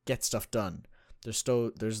get stuff done. There's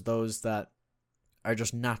those that are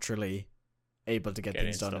just naturally able to get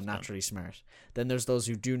things done and naturally smart. Then there's those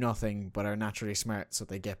who do nothing but are naturally smart, so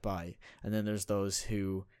they get by. And then there's those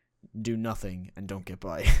who do nothing and don't get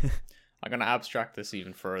by. I'm going to abstract this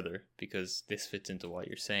even further, because this fits into what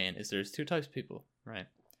you're saying. There's two types of people, right?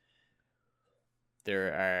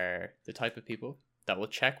 There are the type of people that will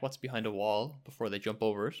check what's behind a wall before they jump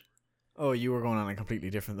over it. Oh, you were going on a completely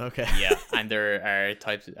different. Okay. Yeah, and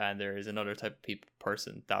there is another type of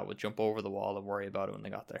person that would jump over the wall and worry about it when they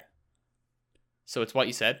got there. So it's what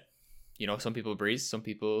you said. Some people breeze, some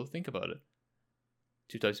people think about it.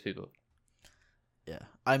 Two types of people. Yeah,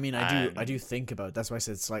 I mean, I do think about it. That's why I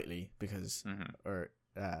said slightly, because, what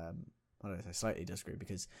did I say? Slightly disagree,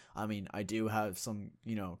 because I mean, I do have some,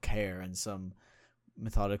 care and some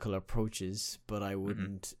methodical approaches, but I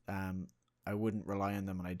wouldn't, I wouldn't rely on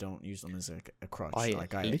them, and I don't use them as a crutch. I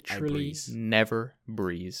literally never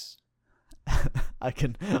breeze. I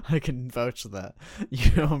can vouch for that.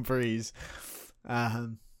 You don't breeze.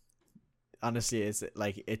 Honestly,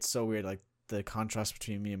 it's so weird. Like the contrast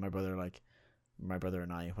between me and my brother, like my brother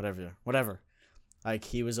and I, whatever. Like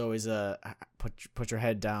he was always put your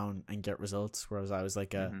head down and get results, whereas I was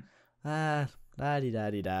like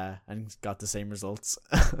da-di-da-di-da, and got the same results.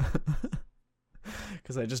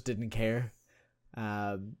 Because I just didn't care.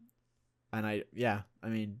 And I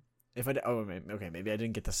mean, if I maybe I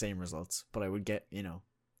didn't get the same results, but I would get,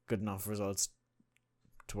 good enough results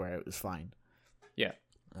to where it was fine. Yeah.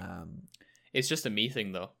 It's just a me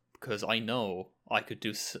thing though, because I know I could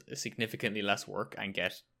do significantly less work and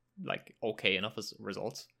get like okay enough as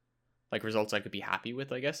results, like results I could be happy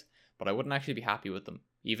with, I guess, but I wouldn't actually be happy with them.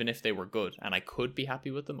 Even if they were good and I could be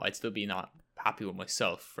happy with them, I'd still be not happy with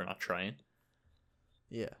myself for not trying.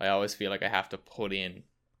 Yeah. I always feel like I have to put in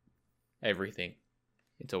everything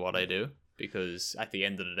into what I do, because at the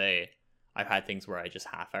end of the day, I've had things where I just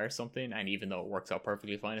half-hour something, and even though it works out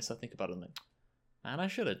perfectly fine, I still think about it and like, man, I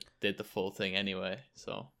should have did the full thing anyway.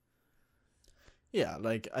 So Yeah,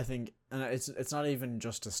 like I think, and it's not even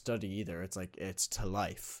just to study either. It's like it's to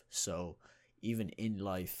life. So even in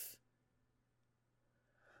life,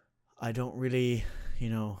 I don't really,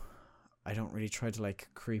 I don't really try to like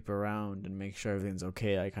creep around and make sure everything's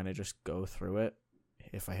okay. I kind of just go through it.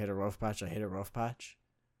 If I hit a rough patch, I hit a rough patch.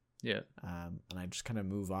 yeah, And I just kind of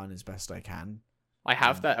move on as best I can. I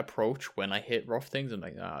have that approach when I hit rough things. I'm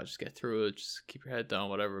like, just get through it, just keep your head down,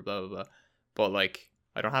 whatever, blah blah blah. But like,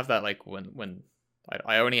 I don't have that like when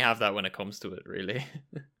I only have that when it comes to it, really.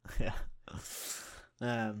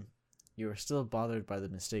 Yeah. You were still bothered by the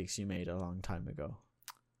mistakes you made a long time ago.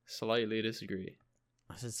 Slightly disagree.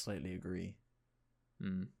 I said slightly agree.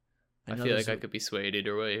 I feel like I could be swayed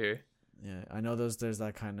either way here. Yeah, I know there's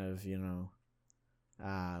that kind of,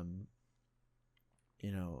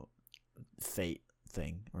 fate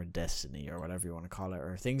thing or destiny or whatever you want to call it,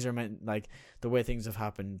 or things are meant, like the way things have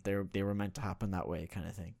happened, they were meant to happen that way kind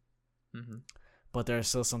of thing. Mm-hmm. But there are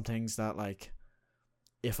still some things that, like,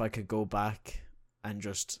 if I could go back and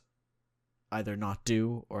just either not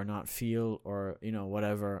do or not feel or,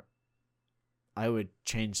 whatever, I would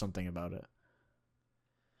change something about it.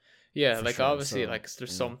 Yeah, For like sure. obviously, So, like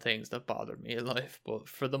there's some things that bother me in life, but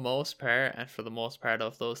for the most part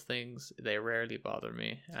of those things, they rarely bother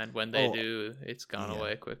me, and when they do, it's gone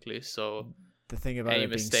away quickly. So the thing about any it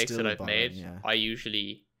being mistakes still that I've bothering, made, yeah. I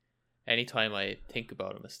usually, anytime I think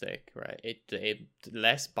about a mistake, right, it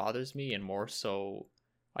less bothers me, and more so,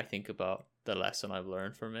 I think about the lesson I've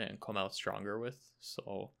learned from it and come out stronger with.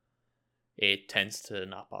 So it tends to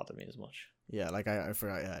not bother me as much. Yeah, like I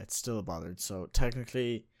forgot. Yeah, it's still bothered. So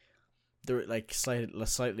technically, they're like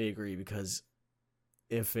slightly agree, because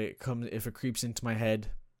if it creeps into my head,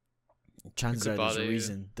 chances are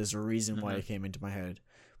there's a reason why it came into my head.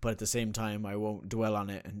 But at the same time, I won't dwell on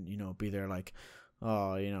it and be there like,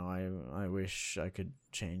 oh, I wish I could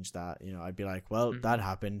change that. I'd be like, well, that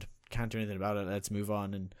happened. Can't do anything about it. Let's move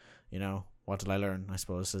on. And what did I learn? I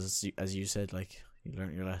suppose as you said, like you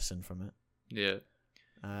learned your lesson from it. Yeah.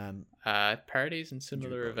 Parties and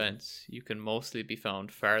similar events, you can mostly be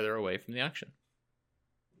found farther away from the action.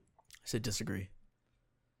 I said disagree.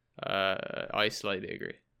 I slightly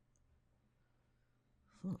agree.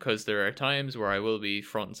 Because there are times where I will be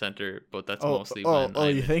front and center, but that's mostly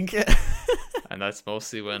when you think? And that's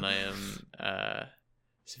mostly when I am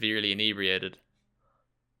severely inebriated.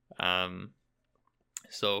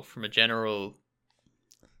 So from a general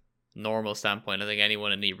normal standpoint, I think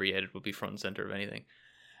anyone inebriated would be front and center of anything.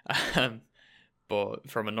 But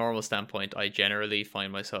from a normal standpoint, I generally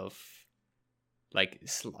find myself like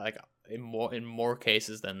in more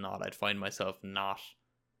cases than not, I'd find myself not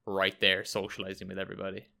right there socializing with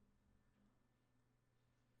everybody.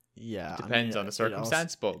 Yeah, it depends on the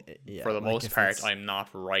circumstance, but for the most part, I'm not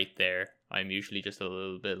right there. I'm usually just a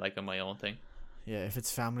little bit like on my own thing. Yeah, if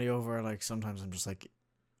it's family over, like sometimes I'm just like,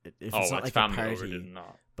 if it's not like family a party, over,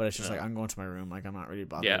 not. But it's just like I'm going to my room, like I'm not really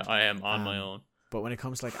bothered. Yeah, I am on my own. But when it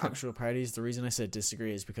comes to like actual parties, the reason I said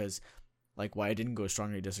disagree is because, like, why I didn't go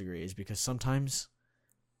strongly disagree is because sometimes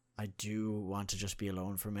I do want to just be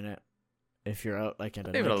alone for a minute. If you're out like at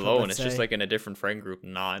a even alone, it's just like in a different friend group,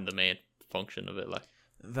 not in the main function of it, like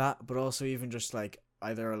that. But also even just like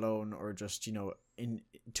either alone or just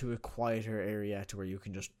into a quieter area to where you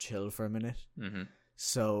can just chill for a minute. Mm-hmm.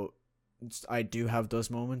 So I do have those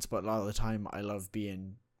moments, but a lot of the time I love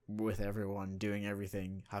being with everyone, doing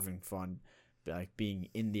everything, having fun, like being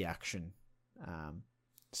in the action.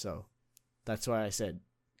 So that's why I said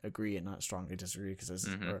agree and not strongly disagree, because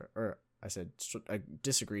or I said I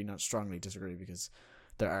disagree, not strongly disagree, because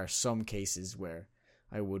there are some cases where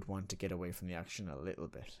I would want to get away from the action a little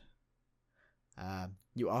bit.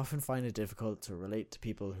 You often find it difficult to relate to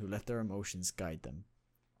people who let their emotions guide them.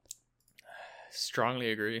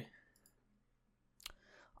 Strongly agree.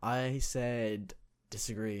 I said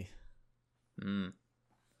disagree.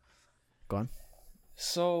 Go on.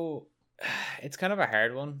 So it's kind of a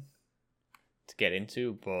hard one to get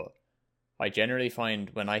into, but I generally find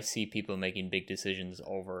when I see people making big decisions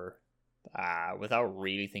over without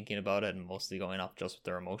really thinking about it and mostly going off just what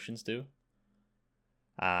their emotions do,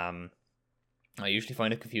 I usually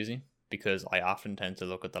find it confusing, because I often tend to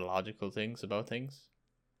look at the logical things about things.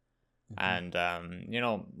 And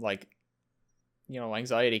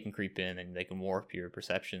anxiety can creep in and they can warp your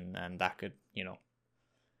perception, and that could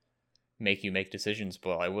make you make decisions,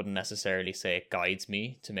 but I wouldn't necessarily say it guides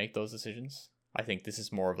me to make those decisions. I think this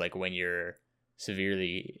is more of like when you're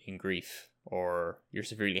severely in grief or you're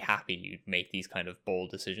severely happy, you make these kind of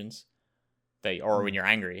bold decisions. or when you're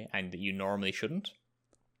angry and you normally shouldn't.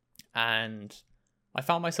 And I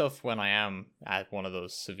found myself, when I am at one of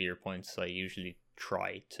those severe points, I usually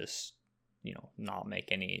try to, not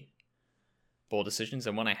make any bold decisions.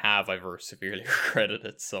 And when I have, I've severely regretted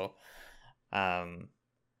it. So,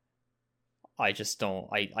 I just don't.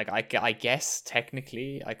 I guess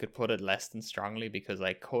technically I could put it less than strongly, because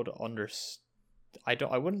I could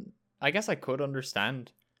I guess I could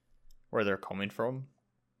understand where they're coming from,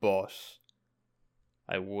 but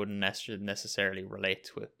I wouldn't necessarily relate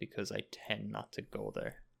to it, because I tend not to go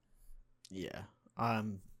there. Yeah.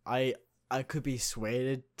 I could be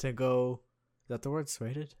swayed to go. Is that the word,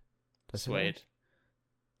 swayed?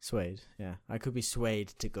 Swayed. Yeah. I could be swayed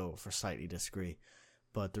to go for slightly disagree,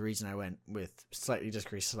 but the reason I went with slightly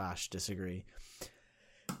disagree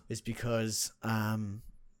is because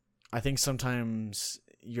I think sometimes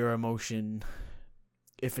your emotion,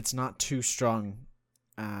 if it's not too strong,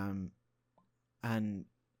 and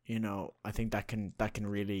I think that can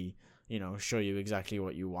really show you exactly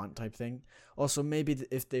what you want, type thing. Also, maybe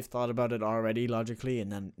if they've thought about it already logically,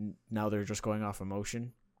 and then now they're just going off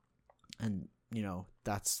emotion, and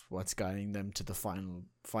that's what's guiding them to the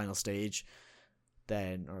final stage,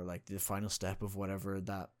 then, or like the final step of whatever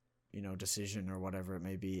that decision or whatever it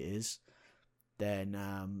may be is, then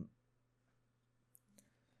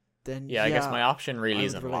I guess my option really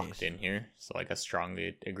isn't locked in here, so I guess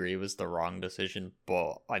strongly agree was the wrong decision,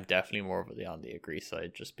 but I'm definitely more on the agree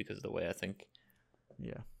side, just because of the way I think.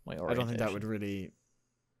 Yeah, I don't think that would really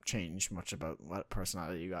change much about what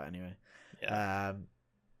personality you got anyway. Yeah.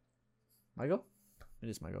 My go? It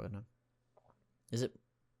is my go, isn't it? Is it?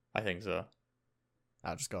 I think so.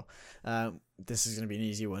 I'll just go. This is going to be an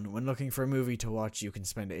easy one. When looking for a movie to watch, you can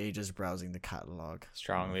spend ages browsing the catalog.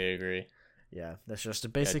 Strongly agree. Yeah, that's just a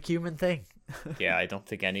basic human thing. Yeah, I don't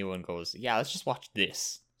think anyone goes, yeah, let's just watch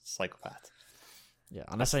this. Psychopath. Yeah,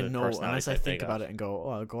 unless I think about it and go, oh,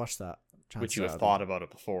 I'll go watch that. Which you have thought about it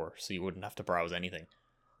before, so you wouldn't have to browse anything.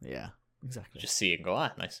 Yeah, exactly. Just see it and go,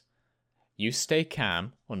 nice. You stay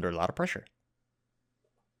calm under a lot of pressure.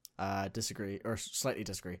 Disagree, or slightly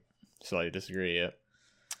disagree. Slightly disagree, yeah.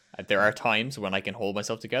 There are times when I can hold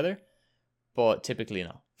myself together, but typically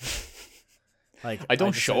no. Like, I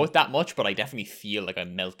don't show it that much, but I definitely feel like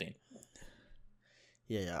I'm melting.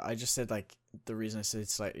 Yeah, I just said, like, the reason I said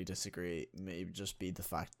slightly disagree may just be the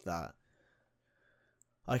fact that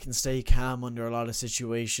I can stay calm under a lot of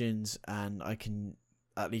situations, and I can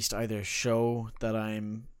at least either show that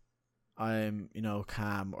I'm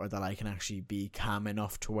calm, or that I can actually be calm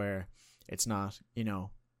enough to where it's not,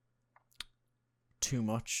 too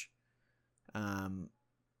much.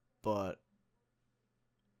 But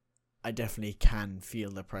I definitely can feel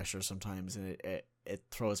the pressure sometimes, and it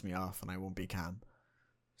throws me off, and I won't be calm.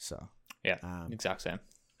 So yeah, exact same.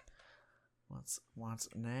 What's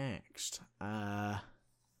next?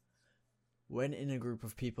 When in a group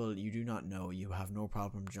of people you do not know, you have no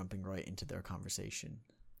problem jumping right into their conversation.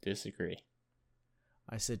 Disagree.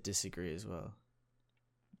 I said disagree as well.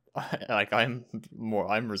 Like, I'm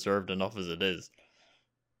reserved enough as it is.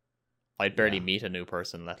 I'd barely meet a new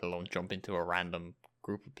person, let alone jump into a random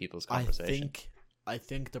group of people's conversation. I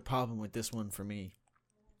think the problem with this one for me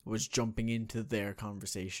was jumping into their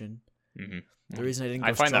conversation. Mm-hmm. The reason I didn't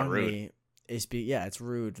go strongly is it's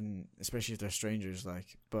rude, and especially if they're strangers.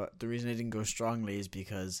 Like, but the reason I didn't go strongly is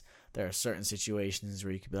because there are certain situations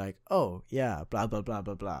where you could be like, "Oh yeah, blah blah blah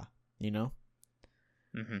blah blah,"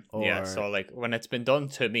 Mm-hmm. Yeah, so like when it's been done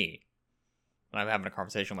to me, when I'm having a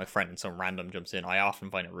conversation with my friend and some random jumps in, I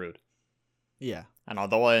often find it rude. Yeah. And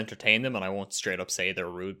although I entertain them and I won't straight up say they're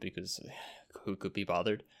rude, because who could be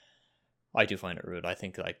bothered, I do find it rude. I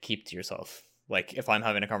think, like, keep to yourself. Like, if I'm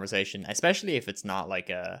having a conversation, especially if it's not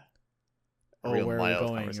like a real where mild are we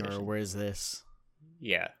going, conversation. or where's this?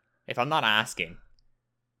 Yeah. If I'm not asking,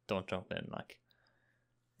 don't jump in, like.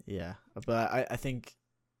 Yeah. But I think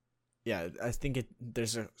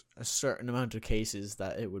there's a certain amount of cases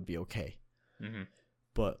that it would be okay. Mm-hmm.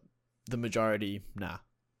 But the majority, nah.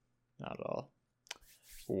 Not at all.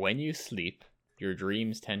 When you sleep, your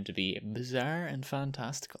dreams tend to be bizarre and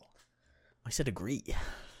fantastical. I said agree.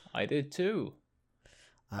 I did too.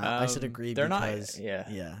 I said agree they're because not,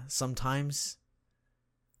 yeah, sometimes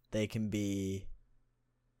they can be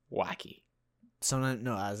wacky.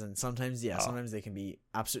 Sometimes they can be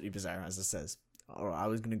absolutely bizarre, as it says. Or I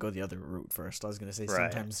was going to go the other route first. I was going to say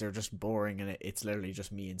sometimes they're just boring, and it's literally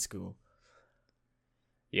just me in school.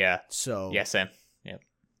 Yeah. So yeah, same. Yeah.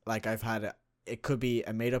 Like, I've had it could be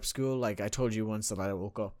a made up school. Like, I told you once that I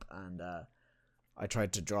woke up and I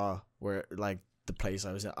tried to draw where, like, the place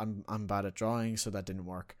I was at. I'm bad at drawing, so that didn't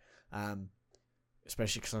work.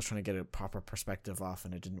 especially because I was trying to get a proper perspective off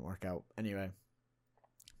and it didn't work out. Anyway,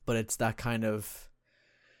 but it's that kind of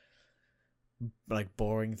like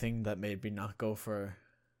boring thing that made me not go for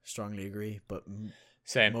strongly agree. But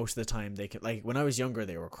Same. most of the time they could, like when I was younger,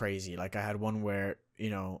 they were crazy. Like I had one where, you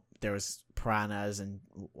know, there was piranhas and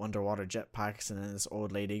underwater jetpacks, and then this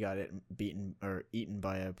old lady got beaten or eaten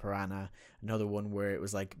by a piranha. Another one where it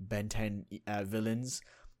was like Ben 10 villains.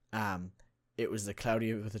 It was the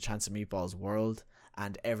Cloudy with a Chance of Meatballs world,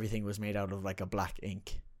 and everything was made out of like a black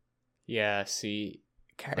ink. Yeah, see,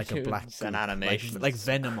 Like a black and animation, like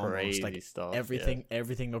Venom almost. Like stuff.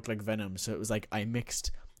 everything looked like Venom. So it was like I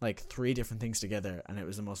mixed like 3 different things together, and it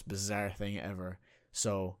was the most bizarre thing ever.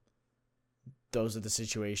 So those are the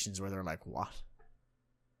situations where they're like, what?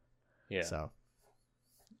 Yeah. So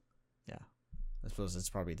yeah, I suppose it's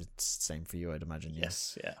probably the same for you, I'd imagine.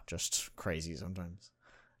 Yes. Yeah. Just crazy sometimes.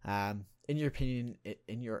 In your opinion,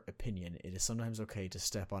 it is sometimes okay to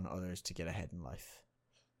step on others to get ahead in life.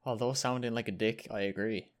 Although sounding like a dick, I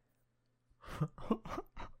agree.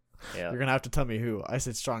 Yeah. You're gonna have to tell me who. I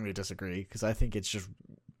said strongly disagree because I think it's just,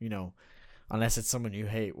 you know, unless it's someone you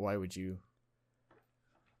hate, why would you?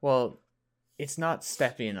 Well, it's not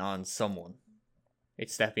stepping on someone;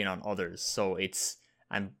 it's stepping on others. So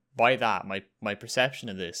and by that, my perception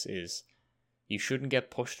of this is, you shouldn't get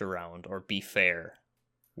pushed around or be fair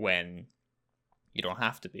when you don't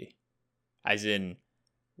have to be. As in,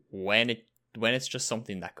 when it's just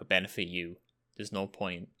something that could benefit you, there's no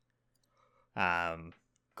point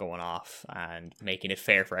going off and making it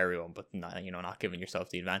fair for everyone, but not giving yourself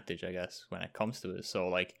the advantage, I guess, when it comes to it. So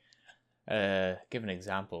like, give an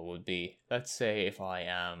example would be, let's say if I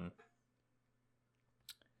am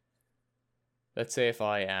studying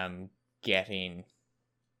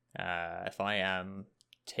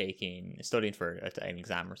for an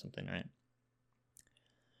exam or something, right?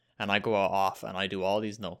 And I go off and I do all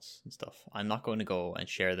these notes and stuff. I'm not going to go and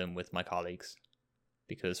share them with my colleagues,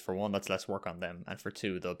 because for one, that's less work on them, and for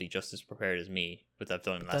two, they'll be just as prepared as me, but they've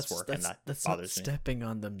done less work, and that's bothers me. Stepping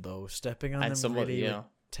on them though. Stepping on and them really would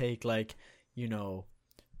take like, you know,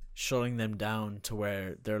 shutting them down to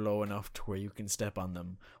where they're low enough to where you can step on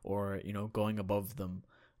them, or, you know, going above them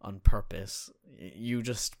on purpose. You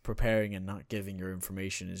just preparing and not giving your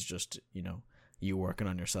information is just, you know, you working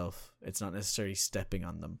on yourself. It's not necessarily stepping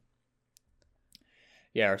on them.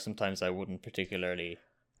 Yeah, or sometimes I wouldn't particularly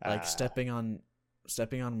like stepping on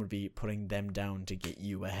would be putting them down to get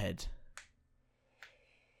you ahead.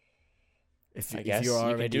 If you're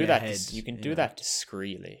already you can do that. ahead, You can do that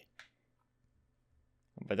discreetly.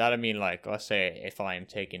 By that I mean, like, let's say if I'm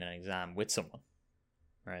taking an exam with someone,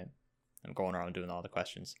 right? I'm going around doing all the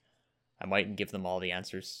questions. I mightn't give them all the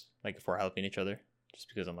answers, like if we're helping each other, just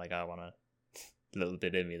because I'm like, I want a little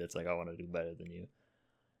bit in me that's like, I want to do better than you.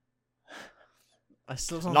 I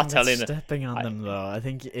still don't think that's stepping on them though. I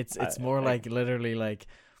think it's more like literally like,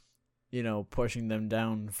 you know, pushing them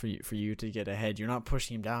down for you to get ahead. You're not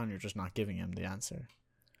pushing him down. You're just not giving him the answer.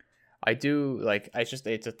 I do like.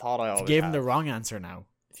 It's a thought I always. If you gave him the wrong answer now,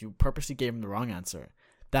 if you purposely gave him the wrong answer,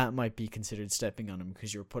 that might be considered stepping on him,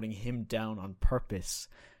 because you're putting him down on purpose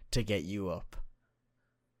to get you up.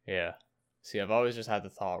 Yeah. See, I've always just had the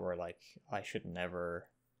thought where, like, I should never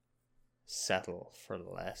settle for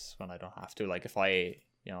less when I don't have to. Like, if I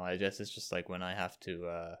guess it's just like when I have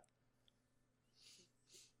to,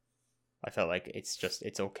 I felt like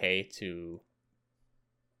it's okay to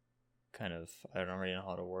kind of, I don't really know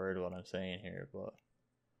how to word what I'm saying here, but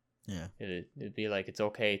yeah, it'd be like, it's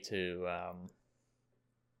okay to,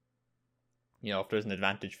 if there's an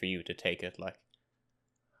advantage for you to take it, like,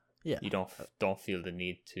 yeah, you don't feel the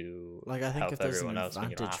need to, like, I think help if there's everyone an else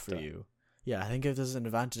advantage for you, yeah, I think if there's an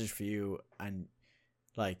advantage for you and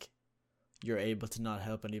like you're able to not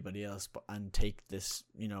help anybody else and take this,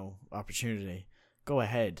 you know, opportunity, go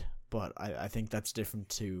ahead. But I think that's different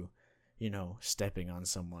to, you know, stepping on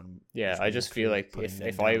someone. Yeah, I just feel like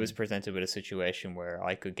if I was presented with a situation where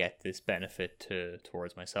I could get this benefit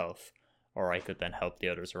towards myself, or I could then help the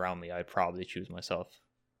others around me, I'd probably choose myself.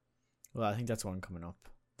 Well, I think that's one coming up.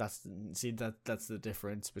 That's the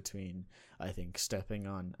difference between, I think, stepping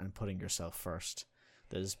on and putting yourself first.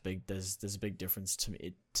 There's a big difference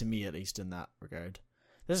to me at least in that regard.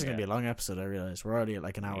 This is gonna be a long episode. I realize we're already at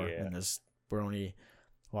like an hour, and we're only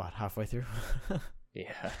halfway through.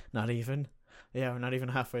 Yeah, not even. Yeah, we're not even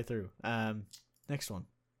halfway through. Next one.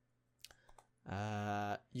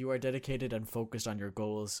 You are dedicated and focused on your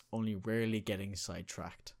goals, only rarely getting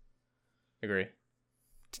sidetracked. Agree.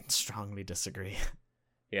 Strongly disagree.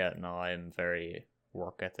 Yeah, no, I'm very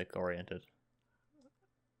work ethic oriented.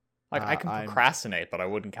 Like, I can procrastinate, but I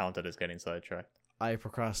wouldn't count it as getting sidetracked. I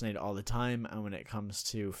procrastinate all the time, and when it comes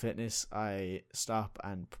to fitness, I stop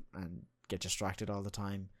and get distracted all the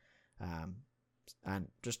time, and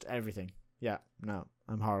just everything. Yeah, no,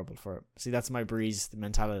 I'm horrible for it. See, that's my breeze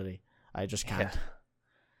mentality. I just can't. Yeah.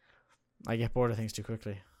 I get bored of things too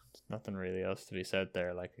quickly. There's nothing really else to be said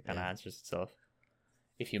there. Like, it kind of Yeah. answers itself.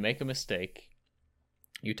 If you make a mistake,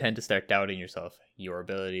 you tend to start doubting yourself, your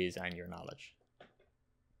abilities, and your knowledge.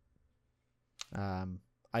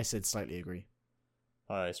 I said slightly agree.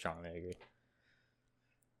 I strongly agree.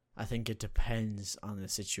 I think it depends on the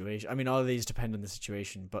situation. I mean, all of these depend on the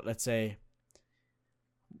situation, but let's say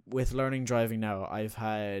with learning driving now, I've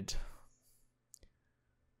had,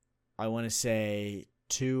 I want to say,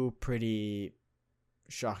 2 pretty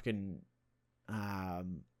shocking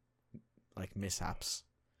like mishaps,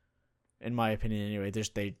 in my opinion anyway.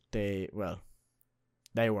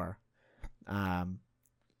 They were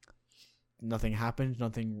nothing happened,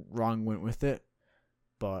 nothing wrong went with it,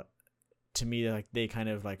 but to me, like, they kind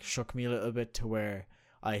of like shook me a little bit to where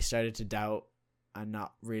I started to doubt and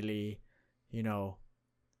not really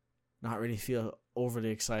feel overly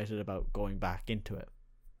excited about going back into it.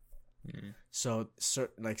 So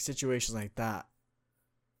like situations like that,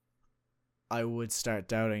 I would start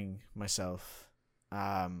doubting myself,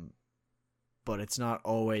 but it's not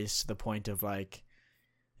always to the point of like,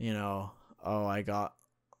 oh, I got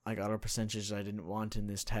a percentage I didn't want in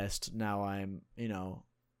this test, now I'm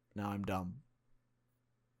dumb.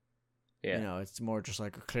 Yeah. It's more just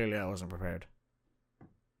like, clearly I wasn't prepared.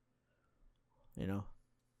 Yeah.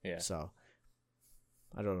 So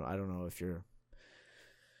I don't know if you're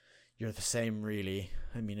the same, really.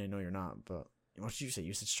 I mean, I know you're not, but what did you say?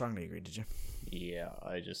 You said strongly agree, did you? Yeah,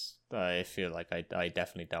 I feel like I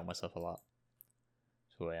definitely doubt myself a lot.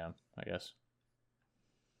 That's who I am, I guess.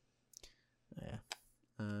 Yeah.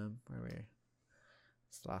 Where were we?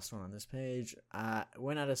 It's the last one on this page.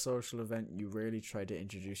 When at a social event, you rarely try to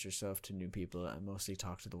introduce yourself to new people and mostly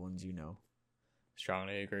talk to the ones you know.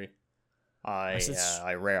 Strongly agree. I said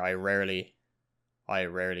rarely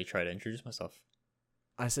try to introduce myself.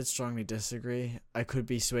 I said strongly disagree. I could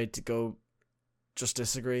be swayed to go just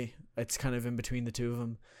disagree. It's kind of in between the two of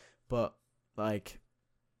them, but like,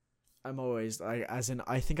 I'm always like, as in,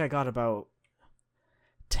 I think I got about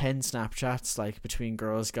 10 Snapchats, like, between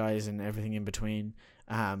girls, guys, and everything in between.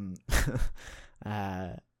 When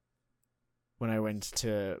I went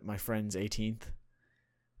to my friend's 18th,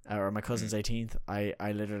 or my cousin's 18th,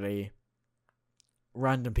 I literally,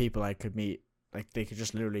 random people I could meet, like, they could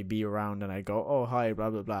just literally be around, and I go, oh, hi, blah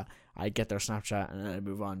blah blah. I get their Snapchat and then I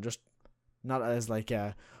move on. Just not as like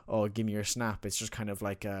oh, give me your snap. It's just kind of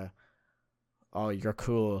like oh, you're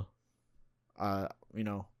cool,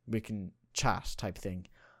 we can chat type thing.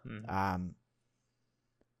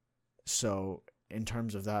 So in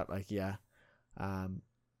terms of that, like, yeah, I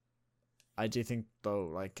do think though,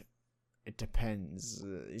 like, it depends.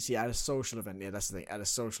 You see, at a social event, yeah, that's the thing. At a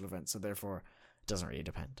social event, so therefore, it doesn't really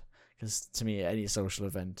depend. Because to me, any social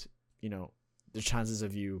event, the chances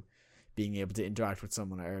of you being able to interact with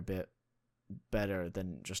someone are a bit better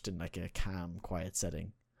than just in like a calm, quiet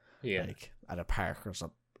setting. Yeah. Like at a park or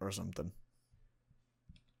something.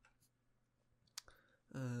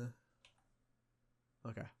 Okay.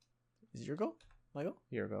 Is it your go? My go?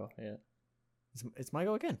 Your go, yeah. It's my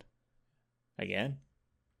go again. Again?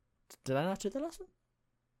 Did I not do the last one?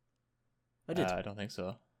 I did. I don't think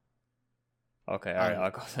so. Okay, alright,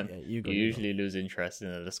 I'll go then. Yeah, you go. You usually lose interest in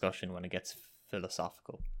a discussion when it gets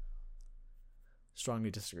philosophical.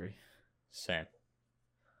 Strongly disagree. Same.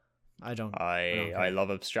 I don't. I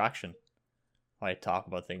love abstraction. I talk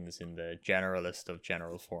about things in the generalist of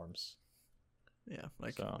general forms. Yeah,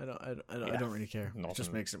 like, So, I don't really care. Nothing, It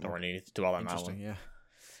just makes it don't more really need to dwell on that interesting. one.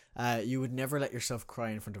 Yeah. You would never let yourself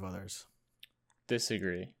cry in front of others.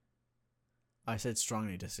 Disagree. I said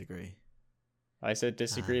strongly disagree. I said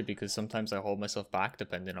disagree because sometimes I hold myself back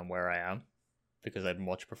depending on where I am, because I'd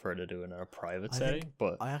much prefer to do it in a private setting.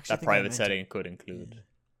 But that private setting could include.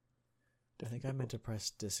 I think I meant to press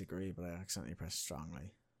disagree, but I accidentally pressed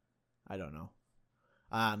strongly. I don't know.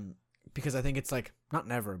 Because I think it's like, not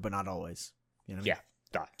never, but not always. You know what I mean?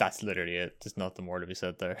 Yeah, that's literally it. There's nothing more to be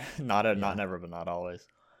said there. Not never, but not always.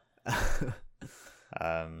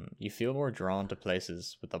 You feel more drawn to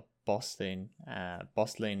places with a bustling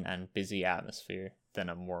and busy atmosphere than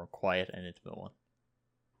a more quiet and intimate one.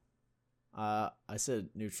 I said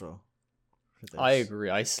neutral. I agree.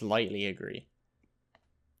 I slightly agree.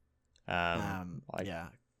 Yeah,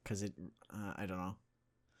 because it. I don't know.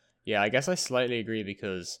 Yeah, I guess I slightly agree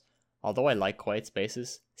because although I like quiet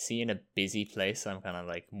spaces, seeing a busy place I'm kind of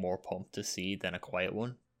like more pumped to see than a quiet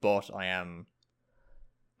one. But I am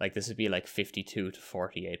Like this would be like 52 to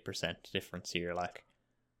 48% difference here, like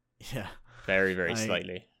Yeah. very, very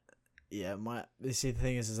slightly. Yeah, you see, the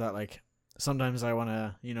thing is that like sometimes I want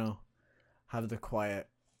to, have the quiet,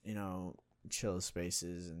 chill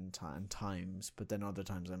spaces and times, but then other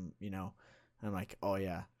times I'm like, oh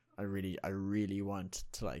yeah, I really want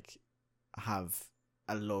to like have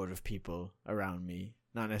a load of people around me,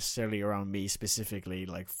 not necessarily around me specifically,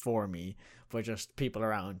 like for me, but just people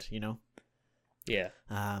around, Yeah.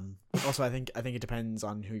 Also, I think it depends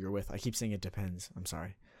on who you're with. I keep saying it depends. I'm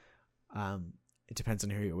sorry. It depends on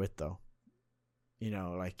who you're with, though.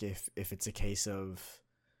 Like if it's a case of,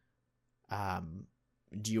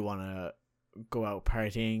 do you want to go out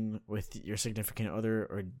partying with your significant other,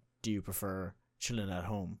 or do you prefer chilling at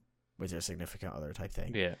home with your significant other type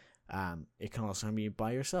thing? Yeah. It can also be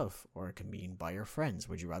by yourself, or it can be by your friends.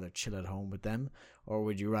 Would you rather chill at home with them, or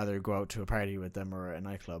would you rather go out to a party with them or a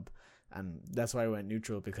nightclub? And that's why I went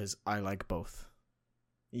neutral, because I like both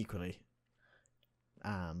equally.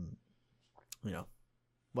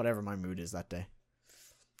 Whatever my mood is that day.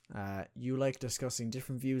 You like discussing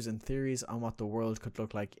different views and theories on what the world could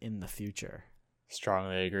look like in the future.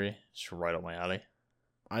 Strongly agree. It's right up my alley.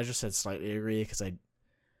 I just said slightly agree because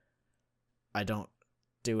I don't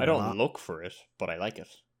do it. I don't look for it, but I like it.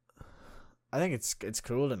 I think it's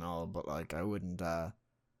cool and all, but like I wouldn't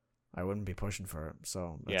be pushing for it.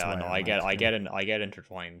 So that's yeah, no, I get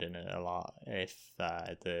intertwined in it a lot if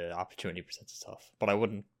the opportunity presents itself. But I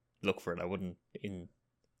wouldn't look for it. I wouldn't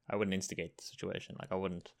instigate the situation. Like I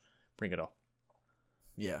wouldn't bring it up.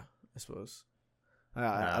 Yeah, I suppose.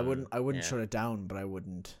 I wouldn't shut it down, but I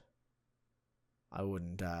wouldn't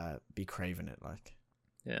be craving it. Like,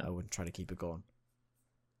 yeah, I wouldn't try to keep it going.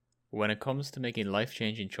 When it comes to making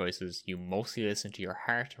life-changing choices, you mostly listen to your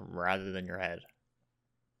heart rather than your head.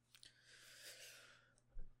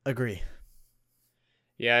 Agree.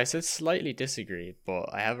 Yeah, I said slightly disagree, but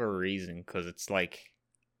I have a reason, because it's like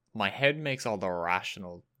my head makes all the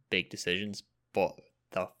rational big decisions, but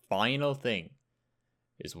the final thing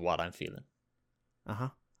is what I'm feeling.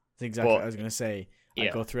 That's exactly what I was going to say. I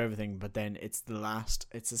go through everything, but then it's the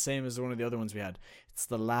same as one of the other ones we had. It's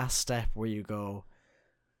the last step where you go,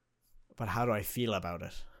 but how do I feel about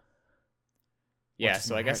it? Yeah,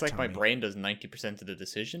 so I guess like my brain does 90% of the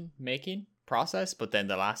decision making process, but then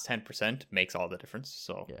the last 10% makes all the difference.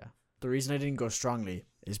 So yeah, the reason I didn't go strongly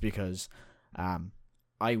is because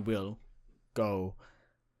I will go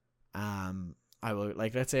I will,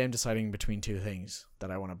 like, let's say I'm deciding between two things that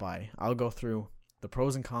I want to buy. I'll go through the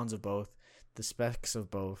pros and cons of both, the specs of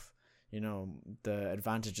both, the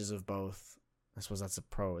advantages of both. I suppose that's a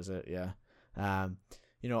pro, is it? Yeah.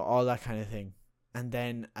 All that kind of thing. And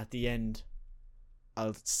then at the end,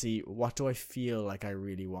 I'll see, what do I feel like I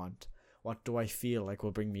really want? What do I feel like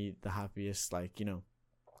will bring me the happiest, like,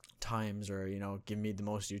 times, or, give me the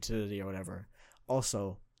most utility or whatever.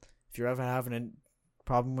 Also, if you're ever having a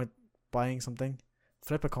problem with buying something,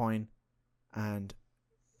 flip a coin, and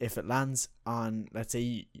if it lands on, let's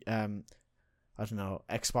say, I don't know,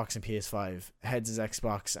 Xbox and PS5, heads is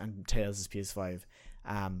Xbox and tails is PS5,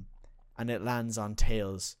 and it lands on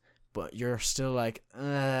tails, but you're still like,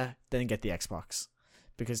 then get the Xbox,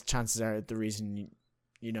 because chances are the reason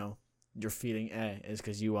you're feeling is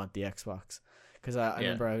because you want the Xbox. Because I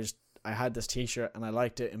remember I had this t-shirt and I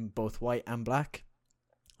liked it in both white and black.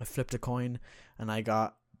 I flipped a coin and I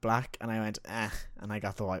got black, and I went and I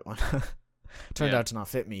got the white one. Turned out to not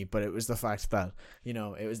fit me, but it was the fact that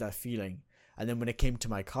it was that feeling. And then when it came to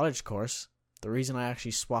my college course, the reason I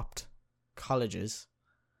actually swapped colleges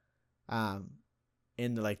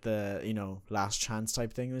in the last chance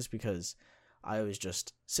type thing was because I was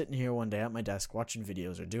just sitting here one day at my desk watching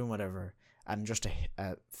videos or doing whatever, and just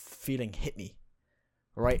a feeling hit me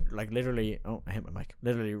right, like literally, I hit my mic,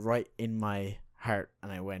 literally right in my heart,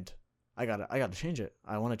 and I went, I gotta change it.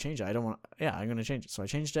 I want to change it. I'm gonna change it. So I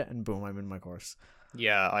changed it, and boom, I'm in my course.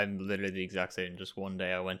 Yeah, I'm literally the exact same. Just one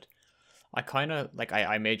day I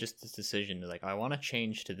made just this decision, like, I want to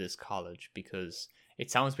change to this college, because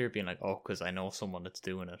it sounds weird being like, oh, because I know someone that's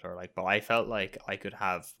doing it, or like, but I felt like I could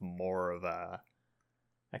have more of a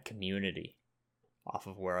community off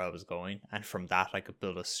of where I was going, and from that I could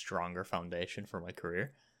build a stronger foundation for my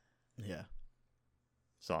career. Yeah.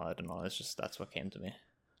 So I don't know, that's what came to me.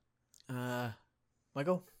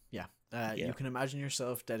 Michael? Yeah. You can imagine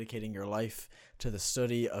yourself dedicating your life to the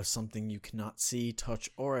study of something you cannot see,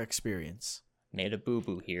 touch, or experience. Made a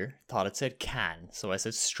boo-boo here. Thought it said can, so I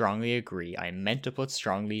said strongly agree. I meant to put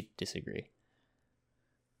strongly disagree.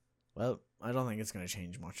 Well, I don't think it's going to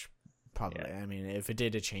change much, probably. Yeah. I mean, if it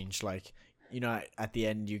did, it changed, like, at the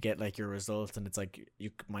end you get like your result, and it's like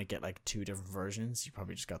you might get like two different versions. You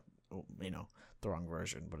probably just got the wrong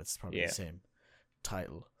version, but it's probably the same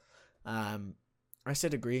title. I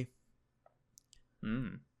said agree.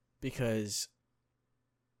 Because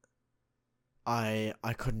I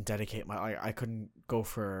couldn't dedicate I couldn't go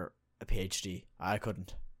for a PhD. I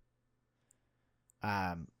couldn't.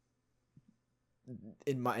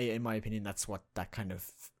 In my opinion, that's what that kind of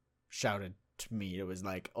shouted to me. It was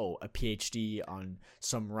like, oh, a PhD on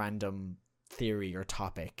some random theory or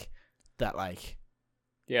topic that like.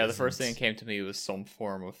 Yeah, the first thing that came to me was some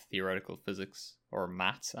form of theoretical physics or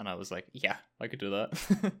maths, and I was like, yeah, I could do that.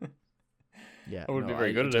 Yeah, I wouldn't be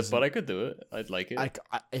very good at it, but I could do it. I'd like it.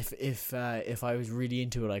 If I was really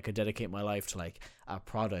into it, I could dedicate my life to like a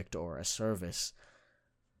product or a service.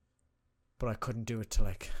 But I couldn't do it to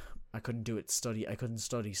like, I couldn't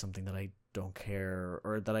study something that I don't care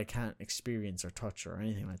or that I can't experience or touch or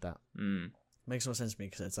anything like that. Makes no sense to me,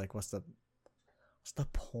 because it's like, what's the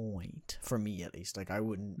point, for me at least? Like, I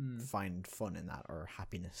wouldn't find fun in that or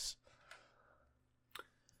happiness.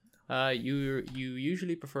 You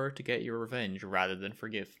usually prefer to get your revenge rather than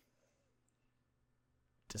forgive.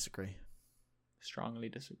 Disagree. Strongly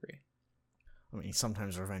distrongly. I mean,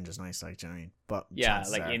 sometimes revenge is nice, like, do you know what I mean? But yeah,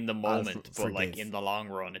 like in the moment, but like in the long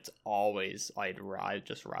run, it's always I'd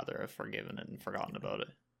just rather have forgiven and forgotten about it.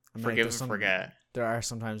 I mean, forgive and forget. There are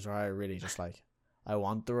some times where I really just like, I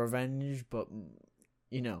want the revenge, but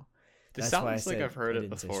This sounds like I've heard it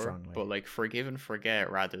before, but like forgive and forget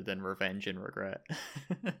rather than revenge and regret.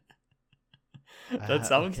 That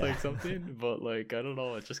sounds like something, but like I don't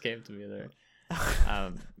know, it just came to me there.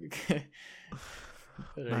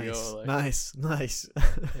 There nice, you go, like. nice.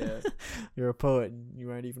 Yeah. You're a poet and you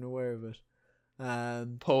aren't even aware of it.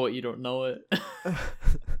 Poet, you don't know it.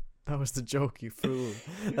 That was the joke, you fool.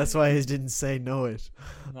 That's why I didn't say know it.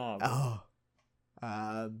 No.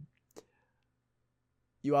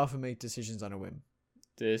 You often make decisions on a whim.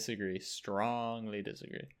 Disagree. Strongly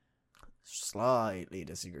disagree. Slightly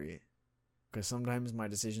disagree. Because sometimes my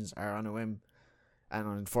decisions are on a whim. And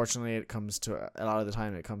unfortunately, it comes to, a lot of the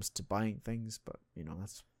time, it comes to buying things. But,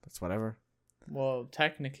 that's whatever. Well,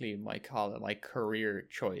 technically, my career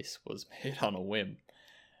choice was made on a whim.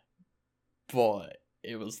 But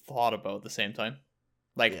it was thought about at the same time.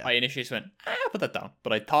 Like, I initially just went, put that down.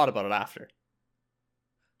 But I thought about it after.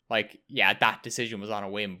 Like, yeah, that decision was on a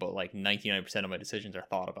whim, but like 99% of my decisions are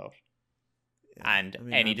thought about. Yeah. And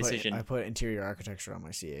I mean, decision. I put interior architecture on my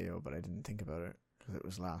CAO, but I didn't think about it because it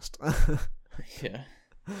was last. Yeah.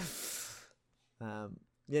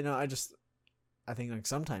 I think like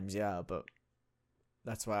sometimes, yeah, but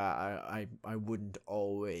that's why I wouldn't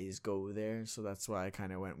always go there. So that's why I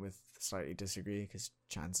kind of went with slightly disagree, because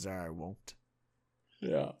chances are I won't.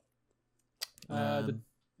 Yeah.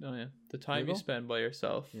 The time you spend by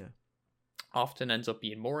yourself often ends up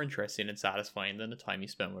being more interesting and satisfying than the time you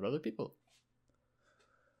spend with other people.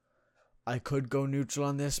 I could go neutral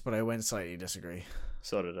on this, but I went slightly disagree.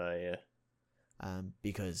 So did I, yeah.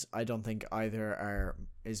 Because I don't think either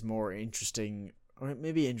is more interesting, or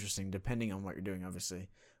maybe interesting depending on what you're doing, obviously.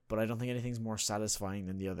 But I don't think anything's more satisfying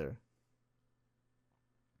than the other.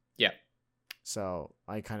 Yeah. So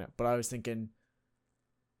but I was thinking,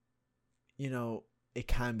 it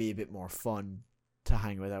can be a bit more fun to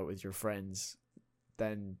hang out with your friends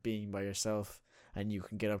than being by yourself, and you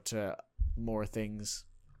can get up to more things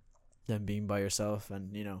than being by yourself,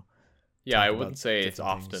 and yeah, I wouldn't say it's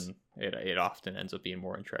often. It often ends up being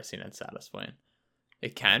more interesting and satisfying.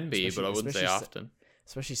 It can be, but I wouldn't say often.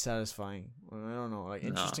 Especially satisfying. Well, I don't know, like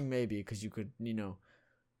interesting maybe, because you could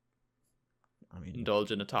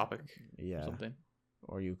indulge in a topic, or something,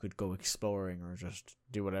 or you could go exploring or just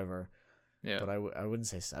do whatever. Yeah, but I wouldn't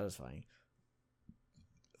say satisfying.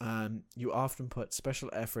 You often put special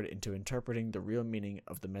effort into interpreting the real meaning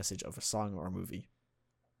of the message of a song or movie.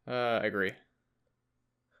 Agree.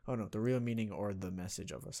 Oh no, the real meaning or the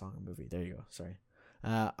message of a song or movie. There you go. Sorry.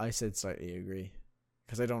 I said slightly agree,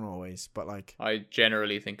 because I don't always, but like I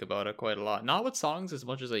generally think about it quite a lot. Not with songs as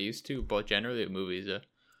much as I used to, but generally with movies. Yeah.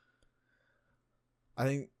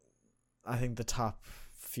 I think the top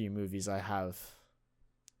few movies I have,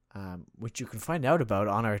 which you can find out about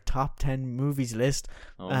on our top 10 movies list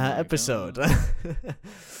episode.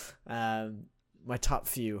 My top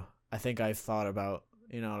few, I think I've thought about,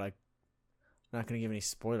 like, I'm not going to give any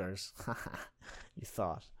spoilers. You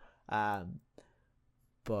thought.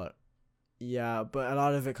 But a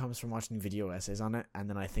lot of it comes from watching video essays on it, and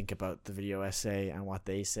then I think about the video essay and what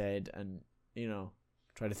they said, and,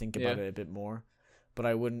 try to think about it a bit more. But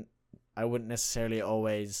I wouldn't necessarily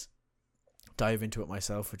always dive into it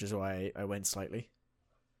myself, which is why I went slightly.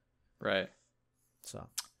 Right. So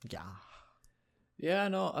yeah. Yeah,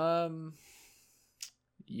 no.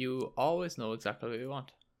 You always know exactly what you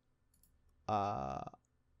want.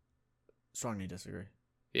 Strongly disagree.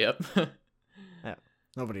 Yep. Yeah,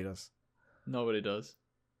 nobody does. Nobody does.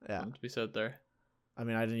 Yeah, Something to be said there. I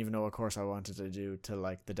mean, I didn't even know what course I wanted to do till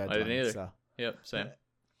like the I deadline. didn't either. So. Yep, same.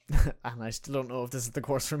 And I still don't know if this is the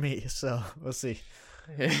course for me. So we'll see.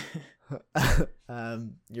 You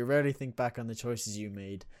rarely think back on the choices you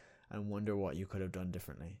made and wonder what you could have done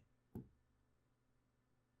differently.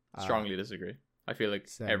 Strongly disagree. I feel like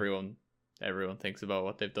Same. everyone thinks about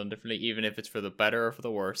what they've done differently, even if it's for the better or for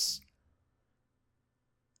the worse.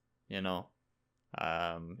 You know,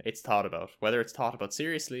 it's thought about. Whether it's thought about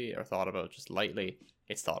seriously or thought about just lightly,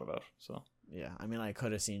 it's thought about. So Yeah, I mean, I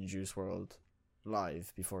could have seen Juice WRLD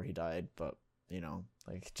live before he died, but you know,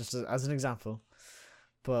 like just as an example.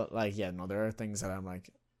 But like, yeah, no, there are things that I'm like,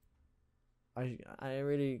 I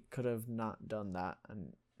really could have not done that,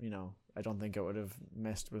 and you know, I don't think it would have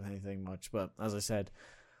messed with anything much. But as I said,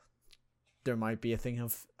 there might be a thing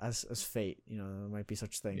of as fate. You know, there might be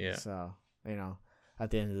such things. Yeah. So you know,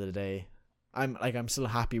 at the end of the day, I'm still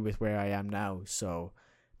happy with where I am now. So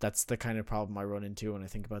that's the kind of problem I run into when I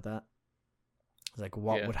think about that. Like,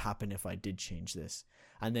 what would happen if I did change this?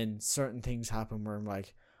 And then certain things happen where I'm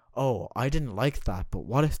like, oh, I didn't like that, but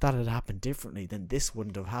what if that had happened differently? Then this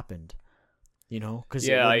wouldn't have happened. You know, because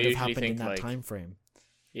it wouldn't have happened in that time frame.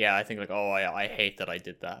 Yeah, I think like, oh, I hate that I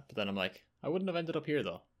did that, but then I'm like, I wouldn't have ended up here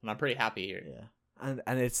though, and I'm pretty happy here. Yeah,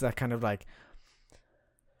 and it's that kind of like,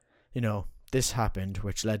 you know, this happened,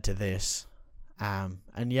 which led to this, and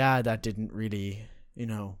yeah, that didn't really, you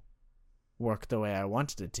know, work the way I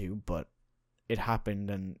wanted it to, but it happened,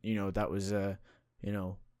 and you know, that was you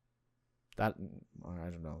know, that, or I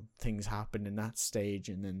don't know, things happened in that stage,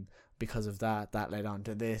 and then because of that led on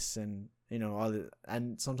to this, and you know,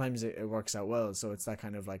 and sometimes it works out well. So it's that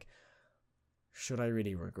kind of like, should I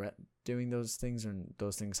really regret doing those things or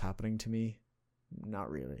those things happening to me? Not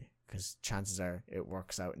really, because chances are it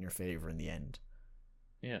works out in your favor in the end.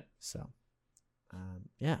 Yeah. So,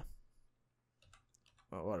 yeah.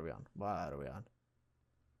 What are we on?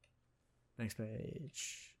 Next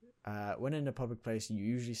page. When in a public place, you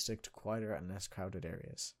usually stick to quieter and less crowded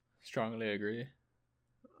areas. Strongly agree.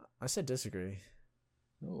 I said disagree.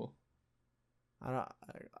 Oh. I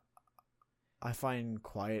find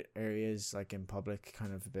quiet areas like in public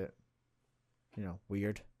kind of a bit, you know,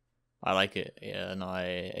 weird. I like it. Yeah, no,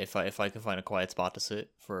 if I can find a quiet spot to sit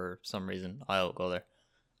for some reason, I'll go there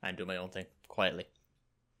and do my own thing quietly.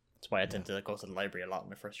 That's why I tend to go to the library a lot in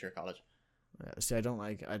my first year of college. See,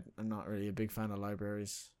 I'm not really a big fan of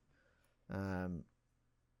libraries. And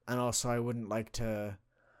also I wouldn't like to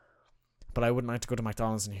go to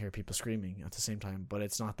McDonald's and hear people screaming at the same time. But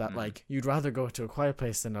it's not that like you'd rather go to a quiet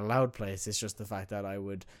place than a loud place. It's just the fact that I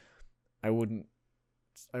wouldn't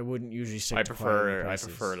usually stick to quiet places. I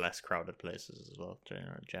prefer less crowded places as well,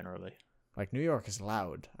 generally. Like New York is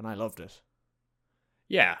loud, and I loved it.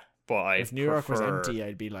 Yeah, but if New York was empty,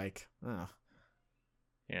 I'd be like, oh.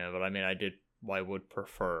 Yeah, but I mean, I would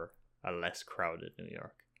prefer a less crowded New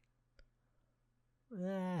York.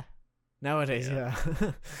 Nowadays, yeah.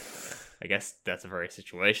 I guess that's a very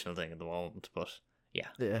situational thing at the moment, but yeah.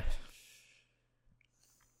 Yeah.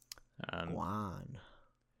 Go on.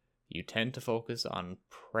 You tend to focus on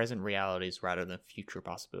present realities rather than future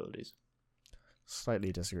possibilities.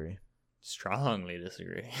 Slightly disagree. Strongly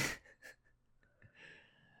disagree.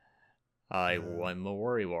 I'm a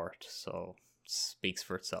worrywart, so speaks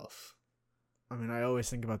for itself. I mean, I always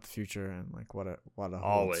think about the future and like what it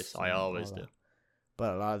holds. I always do.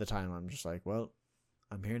 But a lot of the time, I'm just like, well,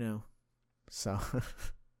 I'm here now, so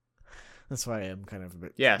that's why I'm kind of a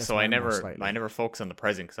bit. Yeah, so I never focus on the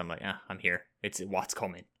present because I'm like, I'm here. It's what's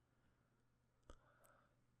coming.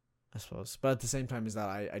 I suppose, but at the same time, is that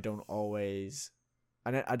I don't always,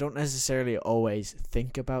 I don't necessarily always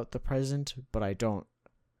think about the present, but I don't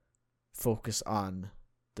focus on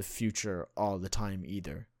the future all the time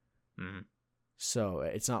either. Mm-hmm. So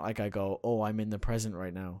it's not like I go, oh, I'm in the present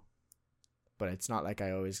right now, but it's not like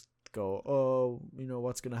I always go, oh, you know,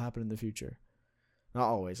 what's going to happen in the future. Not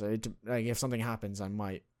always. Like if something happens, I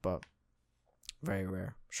might, but very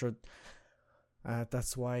rare. Sure.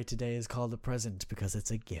 That's why today is called the present, because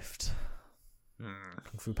it's a gift.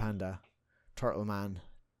 Kung Fu Panda, Turtle Man.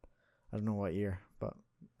 I don't know what year, but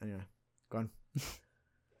anyway, go on.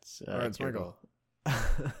 It's my goal.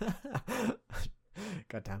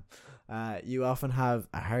 God damn. You often have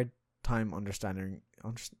a hard time understanding.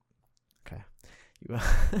 Okay.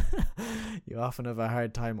 You often have a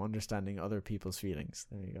hard time understanding other people's feelings.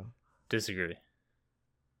 There you go. Disagree.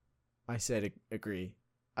 I said agree.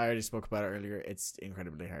 I already spoke about it earlier. It's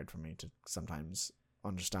incredibly hard for me to sometimes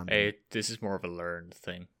understand them. This is more of a learned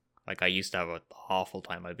thing. Like, I used to have an awful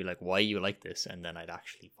time. I'd be like, why you like this? And then I'd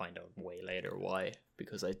actually find out way later why.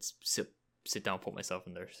 Because I'd sit down, put myself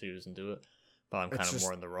in their shoes and do it. But I'm kind of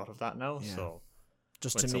more in the rut of that now. Yeah. So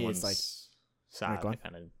Just when to me, it's someone's like... sad, go on. I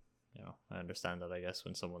kind of, I understand that, I guess,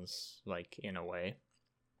 when someone's, like, in a way.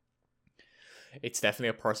 It's definitely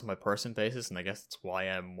a person-by-person basis, and I guess that's why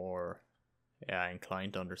I'm more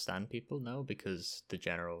inclined to understand people now, because the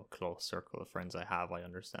general close circle of friends I have, I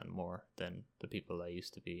understand more than the people I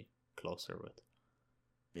used to be closer with.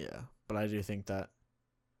 Yeah, but I do think that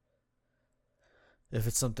if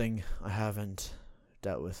it's something I haven't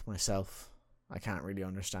dealt with myself, I can't really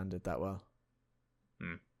understand it that well.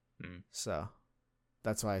 So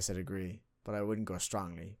that's why I said agree, but I wouldn't go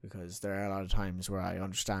strongly, because there are a lot of times where I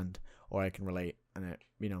understand or I can relate, and it,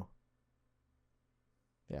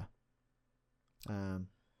 yeah.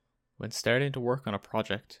 When starting to work on a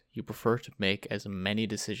project, you prefer to make as many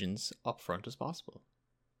decisions upfront as possible.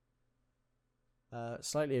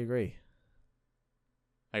 Slightly agree.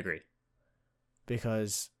 I agree.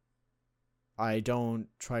 Because I don't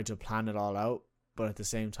try to plan it all out, but at the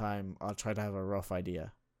same time, I'll try to have a rough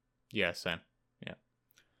idea. Yeah, same. Yeah.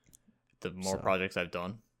 The more projects I've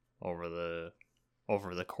done over the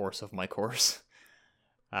course of my course,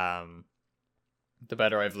 the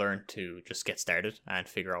better I've learned to just get started and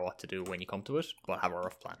figure out what to do when you come to it, but have a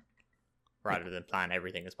rough plan rather than plan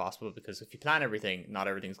everything as possible. Because if you plan everything, not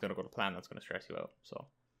everything's going to go to plan. That's going to stress you out. So,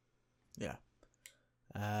 yeah.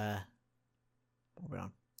 Moving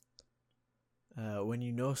on. When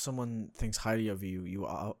you know someone thinks highly of you, you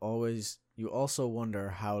also wonder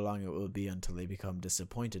how long it will be until they become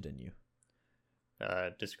disappointed in you.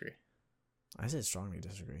 Disagree. I say strongly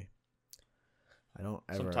disagree. I don't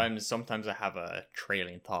ever... Sometimes I have a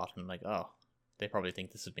trailing thought and I'm like, oh, they probably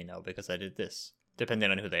think this of me now because I did this,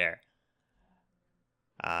 depending on who they are.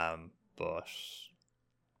 But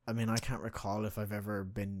I mean, I can't recall if I've ever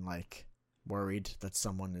been like worried that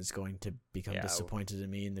someone is going to become disappointed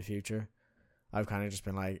in me in the future. I've kind of just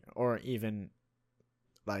been like, or even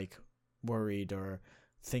like worried or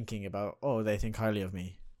thinking about, oh, they think highly of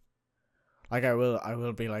me. Like I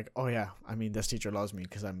will be like, oh yeah, I mean, this teacher loves me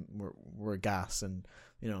because we're gas, and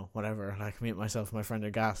whatever. Like myself and my friend are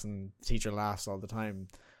gas, and the teacher laughs all the time.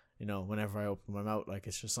 Whenever I open my mouth, like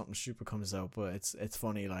it's just something stupid comes out, but it's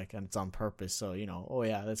funny, like, and it's on purpose. So oh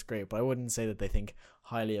yeah, that's great. But I wouldn't say that they think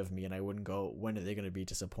highly of me, and I wouldn't go, when are they going to be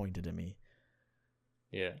disappointed in me?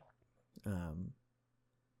 Yeah.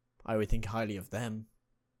 I would think highly of them,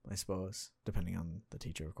 I suppose, depending on the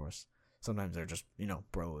teacher, of course. Sometimes they're just,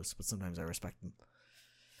 bros, but sometimes I respect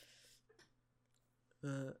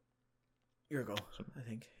them. Your go, I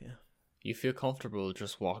think, yeah. You feel comfortable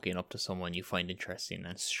just walking up to someone you find interesting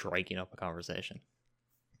and striking up a conversation.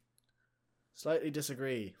 Slightly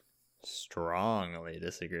disagree. Strongly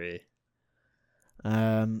disagree.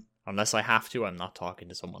 Unless I have to, I'm not talking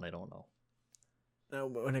to someone I don't know. Now,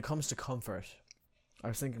 when it comes to comfort, I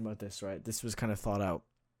was thinking about this, right? This was kind of thought out.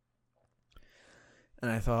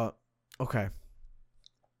 And I thought, okay,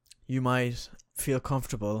 you might feel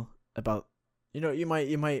comfortable about, you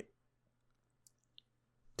might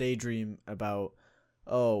daydream about,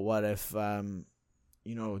 oh, what if,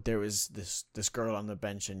 there was this girl on the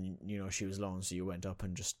bench and, she was alone, so you went up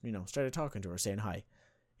and just, started talking to her, saying hi,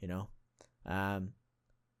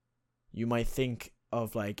 you might think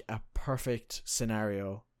of like a perfect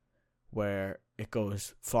scenario where it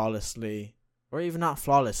goes flawlessly, or even not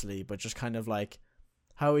flawlessly, but just kind of like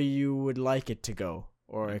how you would like it to go,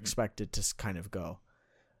 or expect it to kind of go.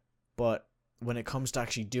 But when it comes to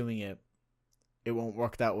actually doing it, it won't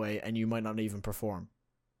work that way, and you might not even perform.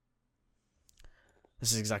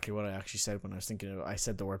 This is exactly what I actually said when I was thinking of it. I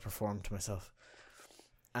said the word perform to myself.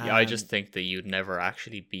 Yeah, I just think that you'd never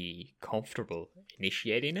actually be comfortable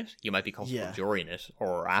initiating it. You might be comfortable during it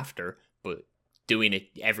or after, but doing it,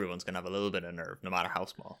 everyone's going to have a little bit of nerve, no matter how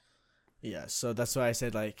small. Yeah, so that's why I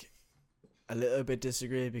said, like, a little bit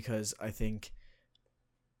disagree, because I think,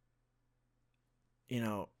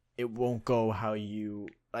 it won't go how you...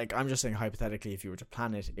 Like, I'm just saying hypothetically, if you were to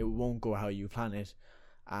plan it, it won't go how you plan it.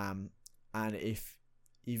 And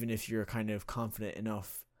even if you're kind of confident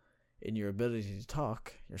enough in your ability to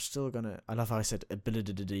talk, you're still gonna... I love how I said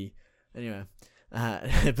ability. Anyway,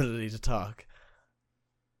 ability to talk.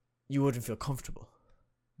 You wouldn't feel comfortable.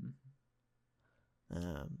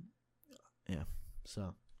 Yeah.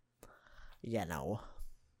 So, no.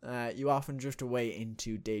 You often drift away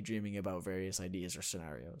into daydreaming about various ideas or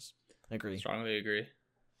scenarios. Agree. Strongly agree.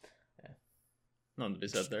 Yeah. Nothing to be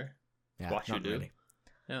said there. Yeah, what you do. Really.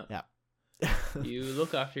 Yeah. You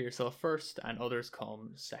look after yourself first, and others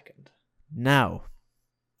come second. Now,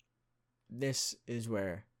 this is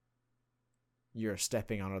where your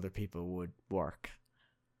stepping on other people would work.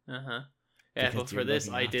 Yeah, but Because for you're this,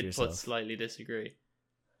 looking I after did yourself. put slightly disagree.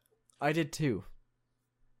 I did too.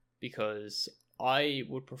 Because I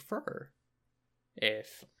would prefer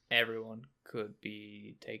if everyone could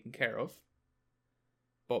be taken care of.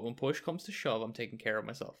 But when push comes to shove, I'm taking care of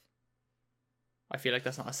myself. I feel like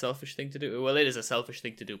that's not a selfish thing to do. Well, it is a selfish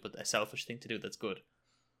thing to do, but a selfish thing to do that's good.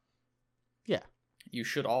 Yeah. You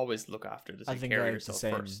should always look after to I take think care I of have the yourself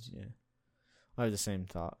same. first. Yeah, I have the same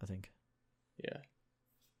thought. I think. Yeah.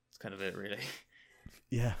 That's kind of it, really.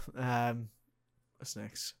 Yeah. What's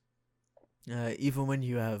next? Even when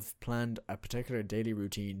you have planned a particular daily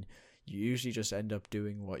routine, you usually just end up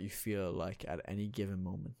doing what you feel like at any given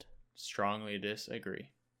moment. Strongly disagree.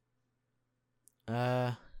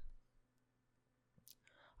 I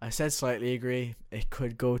said slightly agree. It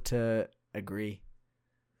could go to agree.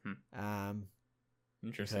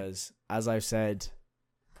 Interesting. Because as I've said,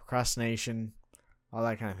 procrastination, all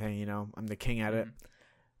that kind of thing, I'm the king at it.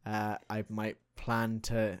 I might plan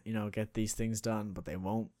to, get these things done, but they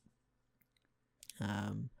won't.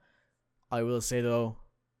 I will say though,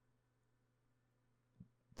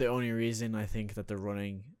 the only reason I think that the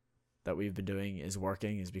running that we've been doing is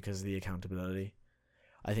working is because of the accountability.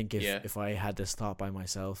 I think if I had this thought by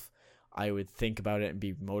myself, I would think about it and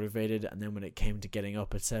be motivated, and then when it came to getting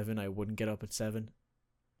up at 7, I wouldn't get up at 7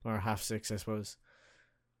 or 6:30, I suppose.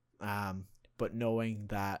 But knowing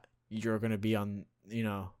that you're gonna be on,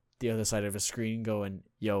 the other side of a screen going,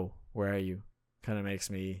 "Yo, where are you?" kind of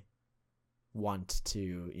makes me want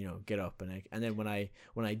to, get up, and then when I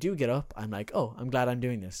do get up, I'm like, "Oh, I'm glad I'm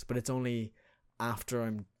doing this." But it's only after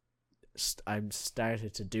I'm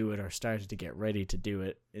started to do it or started to get ready to do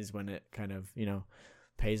it is when it kind of,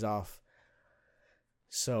 pays off.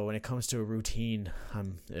 So when it comes to a routine,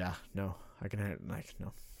 no.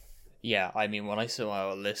 Yeah, I mean, when I set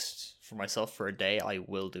out a list for myself for a day, I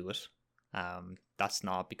will do it. That's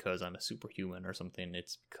not because I'm a superhuman or something.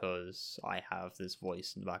 It's because I have this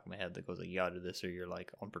voice in the back of my head that goes like, "You gotta do this, or you're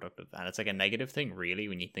like unproductive." And it's like a negative thing, really,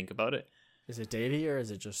 when you think about it. Is it daily or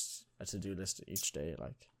is it just a to-do list each day?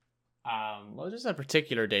 Like, well, just a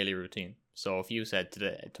particular daily routine. So if you said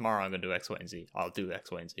tomorrow I'm gonna do X, Y, and Z, I'll do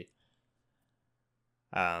X, Y, and Z.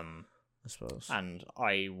 I suppose. And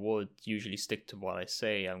I would usually stick to what I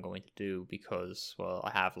say I'm going to do because, well,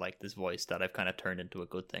 I have like this voice that I've kind of turned into a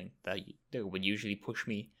good thing that would usually push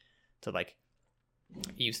me to like.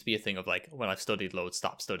 It used to be a thing of like when I've studied loads,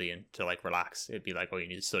 stop studying to like relax. It'd be like, "Oh, you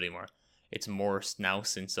need to study more." It's more now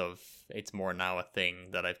it's more now a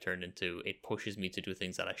thing that I've turned into. It pushes me to do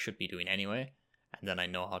things that I should be doing anyway, and then I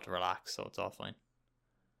know how to relax, so it's all fine.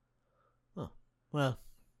 Oh, well,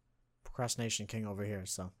 procrastination king over here,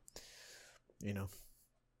 so. I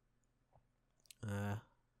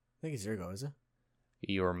think it's your go, is it?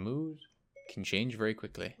 Your mood can change very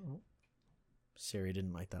quickly. Siri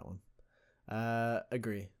didn't like that one.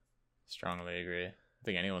 Agree. Strongly agree. I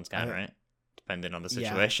think anyone's can, right? Depending on the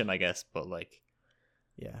situation, I guess. But like,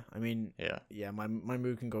 yeah. I mean, yeah. My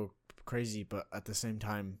mood can go crazy, but at the same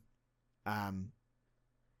time,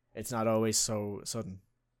 it's not always so sudden.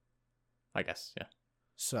 I guess, yeah.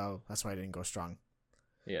 So that's why I didn't go strong.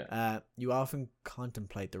 Yeah. You often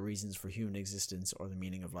contemplate the reasons for human existence or the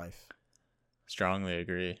meaning of life. Strongly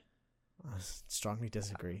agree. I strongly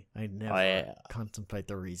disagree. I never contemplate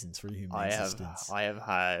the reasons for human existence. I have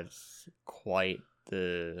had quite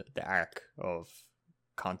the arc of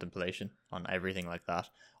contemplation on everything like that.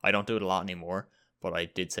 I don't do it a lot anymore, but I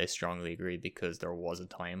did say strongly agree because there was a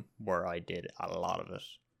time where I did a lot of it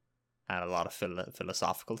and a lot of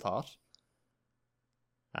philosophical thought.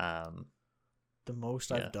 The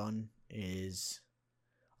most I've done is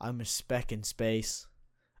I'm a speck in space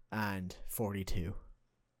and 42.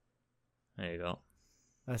 There you go.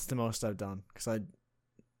 That's the most I've done because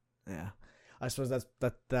I suppose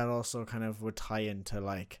that also kind of would tie into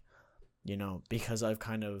like, because I've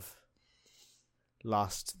kind of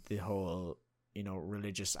lost the whole,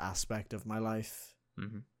 religious aspect of my life.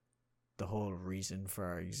 Mm-hmm. The whole reason for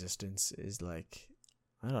our existence is like,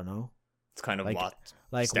 I don't know. It's kind of like, what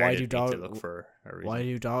why do why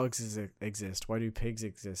do dogs exist? Why do pigs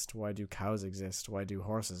exist? Why do cows exist? Why do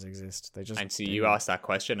horses exist? They just and see, you asked that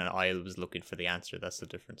question, and I was looking for the answer. That's the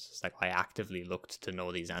difference. It's like I actively looked to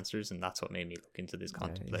know these answers, and that's what made me look into this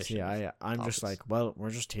contemplation. Yeah, I'm just like, well, we're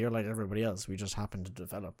just here like everybody else. We just happen to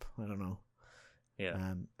develop. I don't know.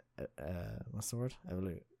 Yeah. What's the word?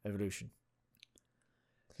 Evolution.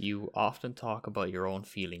 You often talk about your own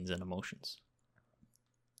feelings and emotions.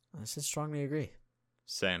 I said strongly agree.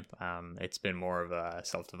 Same. It's been more of a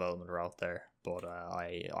self development route there, but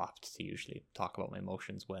I opt to usually talk about my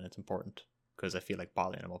emotions when it's important because I feel like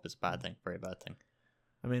bottling them up is a bad thing, very bad thing.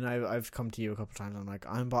 I mean, I've come to you a couple of times. I'm like,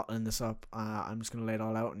 I'm bottling this up. I'm just gonna lay it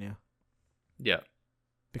all out on you. Yeah.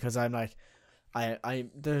 Because I'm like, I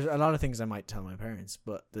there's a lot of things I might tell my parents,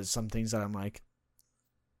 but there's some things that I'm like,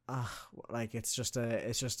 like it's just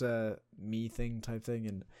a me thing type thing,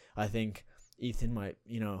 and I think Ethan might,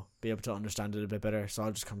 be able to understand it a bit better. So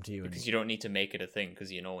I'll just come to you. Because you don't need to make it a thing,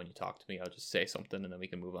 because when you talk to me, I'll just say something and then we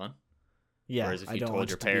can move on. Yeah. Whereas if you told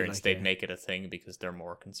your parents, they'd make it a thing because they're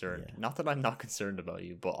more concerned. Yeah. Not that I'm not concerned about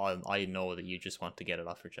you, but I know that you just want to get it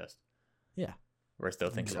off your chest. Yeah. Whereas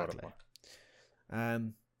they'll think about it more.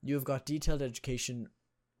 You have got detailed education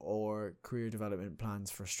or career development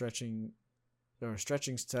plans for stretching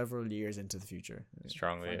several years into the future.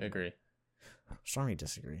 Strongly agree. Strongly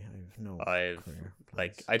disagree.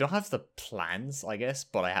 I don't have the plans, I guess,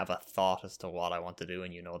 but I have a thought as to what I want to do,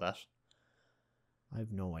 and you know that. I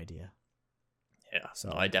have no idea. Yeah,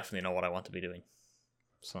 so I definitely know what I want to be doing.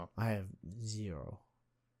 So I have zero.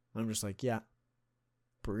 I'm just like, yeah,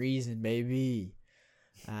 breezing, baby.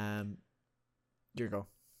 Here you go.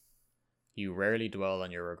 You rarely dwell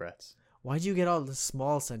on your regrets. Why do you get all the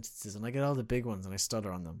small sentences and I get all the big ones and I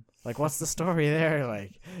stutter on them? Like, what's the story there?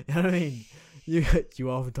 Like, you know what I mean? You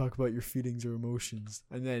often talk about your feelings or emotions,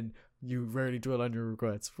 and then you rarely dwell on your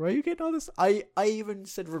regrets. Why are you getting all this? I even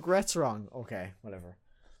said regrets wrong. Okay, whatever.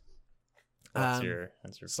 That's your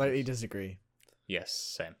answer. Slightly disagree. Yes,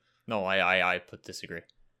 same. No, I put disagree.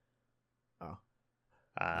 Oh.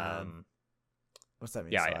 What's that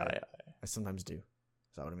mean? Yeah, so I sometimes do. Is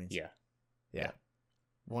that what it means? Yeah.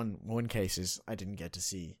 One case is I didn't get to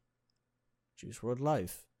see Juice WRLD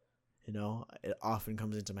live. It often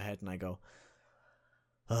comes into my head and I go,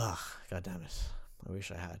 ugh, god damn it. I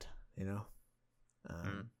wish I had,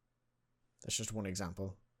 That's just one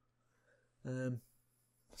example. I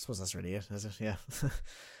suppose that's really it, is it?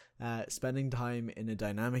 Yeah. Spending time in a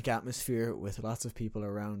dynamic atmosphere with lots of people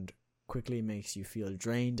around quickly makes you feel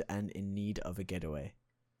drained and in need of a getaway.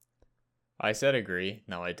 I said agree.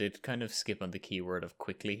 Now, I did kind of skip on the keyword of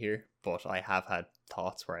quickly here, but I have had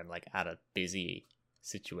thoughts where I'm like at a busy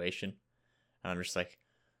situation and I'm just like,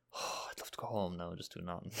 oh, I'd love to go home now and just do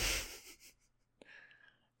nothing.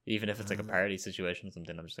 Even if it's like a party situation or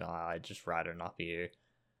something, I'm just like, I'd just rather not be here.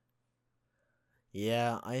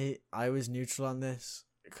 Yeah, I was neutral on this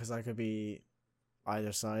because I could be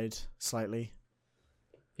either side slightly.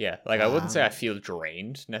 Yeah, like I wouldn't say I feel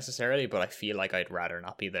drained necessarily, but I feel like I'd rather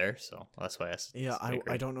not be there, so that's why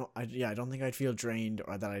I don't know. I don't think I'd feel drained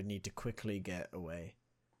or that I'd need to quickly get away,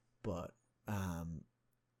 but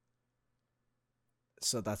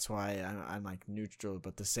so that's why I'm like neutral.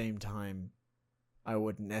 But at the same time, I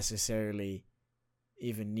wouldn't necessarily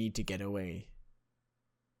even need to get away.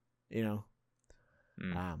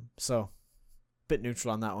 So bit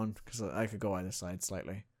neutral on that one because I could go either side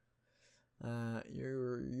slightly.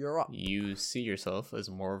 You're up. You see yourself as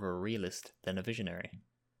more of a realist than a visionary.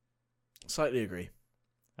 Slightly agree.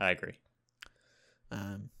 I agree.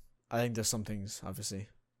 I think there's some things, obviously,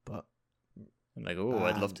 but I'm like,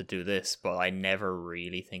 I'd love to do this, but I never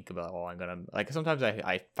really think about, I'm gonna, like, sometimes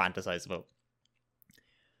I fantasize about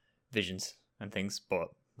visions and things, but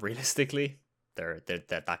realistically,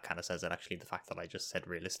 that kind of says it. Actually, the fact that I just said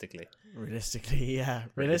realistically, yeah,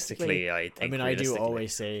 realistically, I think. I mean, I do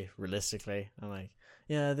always say realistically. I'm like,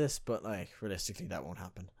 yeah, this, but like realistically, that won't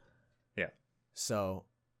happen. Yeah. So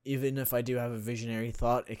even if I do have a visionary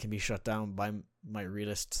thought, it can be shut down by my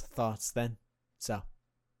realist thoughts. Then, so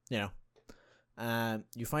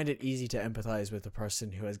you find it easy to empathize with a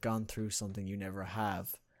person who has gone through something you never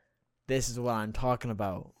have. This is what I'm talking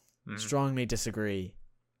about. Mm-hmm. Strongly disagree.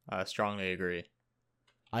 I strongly agree.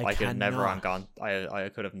 I could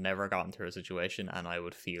have never gotten through a situation, and I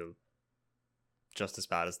would feel just as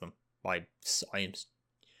bad as them. I am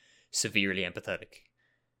severely empathetic.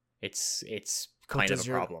 It's kind of a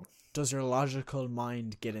problem. Does your logical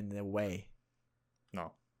mind get in the way?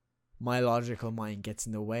 No. My logical mind gets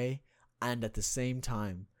in the way, and at the same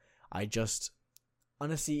time, I just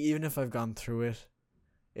honestly, even if I've gone through it,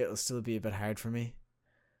 it'll still be a bit hard for me.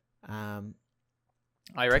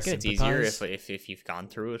 I reckon it's easier if you've gone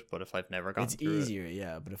through it, but if I've never gone through it... It's easier,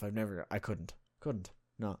 yeah, but if I've never... I couldn't.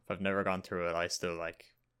 No. If I've never gone through it, I still, like,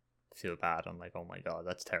 feel bad. I'm like, oh my god,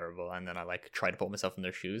 that's terrible. And then I, like, try to put myself in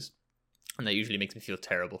their shoes, and that usually makes me feel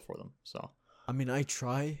terrible for them, so... I mean, I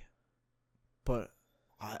try, but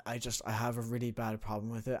I have a really bad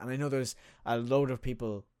problem with it. And I know there's a load of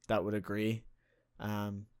people that would agree,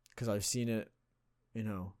 because I've seen it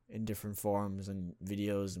in different forums and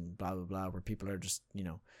videos and blah blah blah, where people are just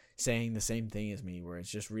saying the same thing as me, where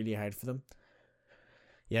it's just really hard for them.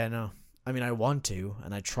 Yeah, no, I mean, I want to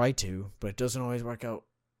and I try to, but it doesn't always work out.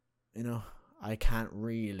 I can't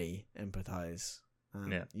really empathize,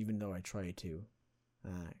 even though I try to,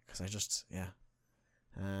 because I just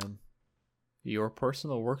Your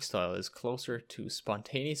personal work style is closer to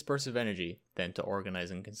spontaneous bursts of energy than to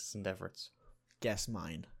organizing consistent efforts. Guess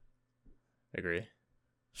mine. Agree.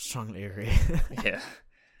 Strongly agree. Yeah.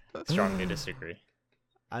 Strongly disagree.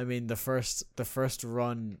 I mean, the first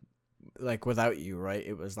run, like, without you, right?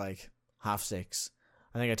 It was like 6:30.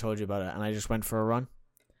 I think I told you about it, and I just went for a run.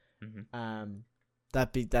 Mm-hmm.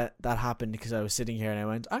 That happened because I was sitting here and I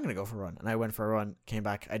went, I'm gonna go for a run, and I went for a run, came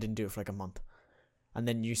back, I didn't do it for like a month, and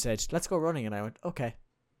then you said, let's go running, and I went, okay.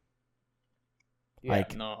 Yeah,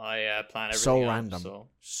 like, no, I plan everything so out, random,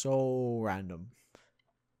 so random.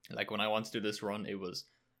 Like, when I want to do this run,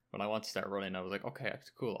 when I want to start running, I was like, okay,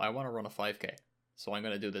 cool, I want to run a 5K, so I'm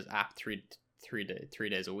gonna do this app 3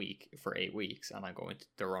 days a week for 8 weeks, and I'm going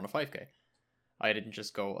to run a 5K. I didn't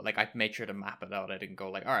just go, like, I made sure to map it out. I didn't go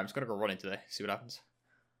like, all right, I'm just going to go running today, see what happens.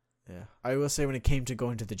 Yeah. I will say, when it came to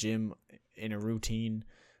going to the gym in a routine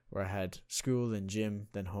where I had school and gym,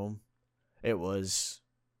 then home, it was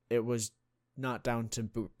not down to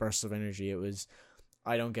bursts of energy. It was,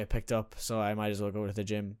 I don't get picked up, so I might as well go to the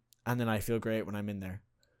gym. And then I feel great when I'm in there.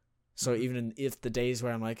 So even if the days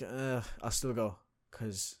where I'm like, I'll still go.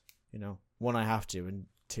 Because, one, I have to, and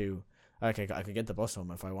two, I could get the bus home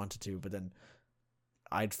if I wanted to, but then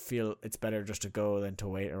I'd feel it's better just to go than to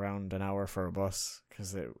wait around an hour for a bus,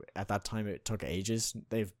 because at that time it took ages.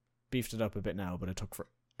 They've beefed it up a bit now, but it took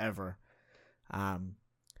forever.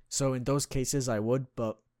 So in those cases I would,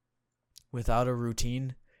 but without a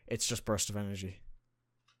routine, it's just burst of energy.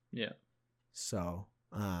 Yeah. So,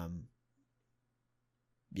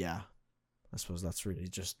 yeah, I suppose that's really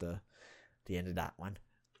just the end of that one.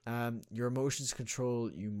 Your emotions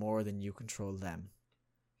control you more than you control them.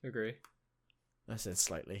 Agree. I said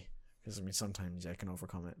slightly, because I mean, sometimes I can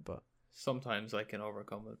overcome it, but sometimes I can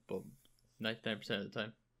overcome it, but 99% of the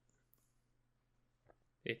time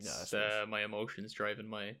it's my emotions driving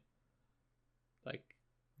my, like,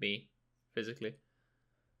 me physically.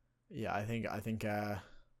 Yeah, I think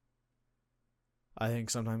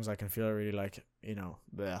sometimes I can feel really, like,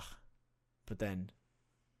 bleh, but then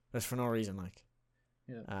that's for no reason, like,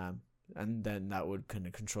 and then that would kind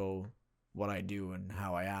of control what I do and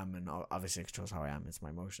how I am, and obviously it controls how I am. It's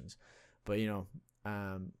my emotions, but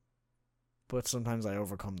but sometimes I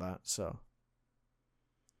overcome that. So,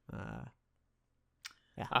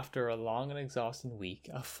 yeah. After a long and exhausting week,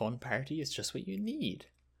 a fun party is just what you need.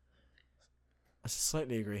 I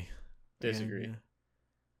slightly agree. Disagree. Again,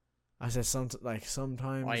 yeah. I said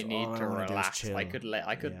sometimes I need to relax. I could.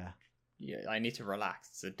 Yeah. Yeah, I need to relax.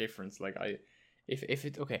 It's a difference. Like, if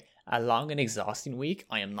it's okay, a long and exhausting week,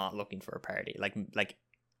 I am not looking for a party. Like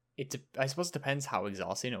I suppose it depends how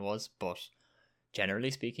exhausting it was, but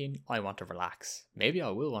generally speaking, I want to relax. Maybe I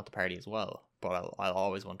will want to party as well, but I'll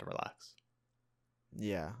always want to relax.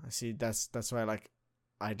 Yeah, I see. That's why,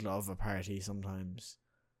 I'd love a party sometimes,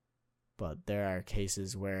 but there are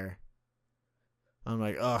cases where I'm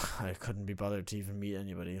like, ugh, I couldn't be bothered to even meet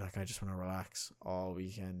anybody. Like, I just want to relax all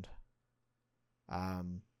weekend.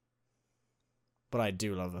 But I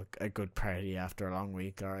do love a good party after a long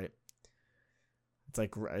week. All right, it's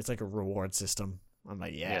like a reward system. I'm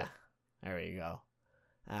like, yeah. There you go.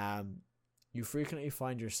 You frequently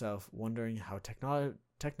find yourself wondering how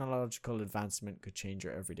technological advancement could change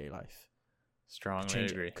your everyday life. Strongly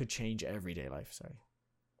agree. Could change everyday life. Sorry.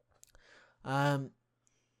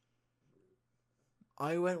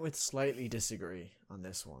 I went with slightly disagree on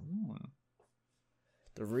this one.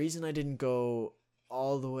 The reason I didn't go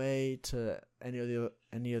all the way to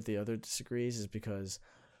any of the other disagrees is because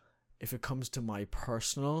if it comes to my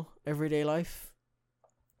personal everyday life,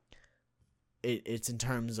 it's in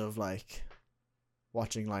terms of, like,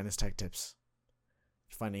 watching Linus Tech Tips,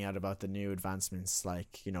 finding out about the new advancements,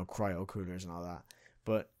 like, cryo coolers and all that.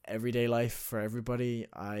 But everyday life for everybody,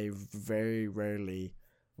 I very rarely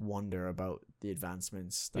wonder about the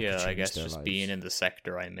advancements that could change I guess their just lives. being in the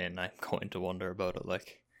sector I'm in, I'm going to wonder about it,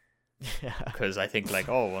 like. Yeah. Because I think, like,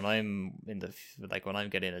 when I'm when I'm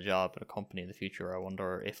getting a job at a company in the future, I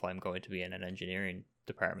wonder if I'm going to be in an engineering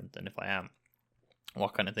department, and if I am,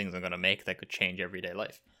 what kind of things I'm going to make that could change everyday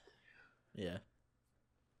life. Yeah.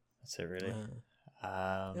 That's it, really.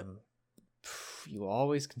 Yep. You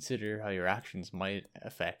always consider how your actions might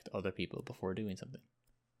affect other people before doing something.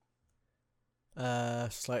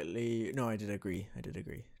 Slightly. No, I did agree. I did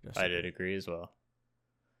agree as well.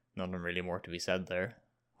 nothing really more to be said there.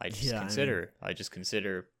 I just Yeah, I just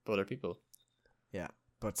consider other people. Yeah,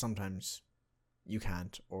 but sometimes you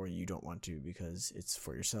can't or you don't want to because it's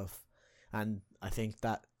for yourself. And I think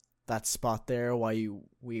that spot there, why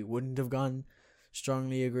we wouldn't have gone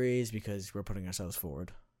strongly agree, is because we're putting ourselves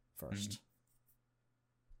forward first.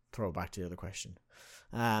 Throw it back to the other question.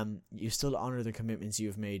 You still honor the commitments you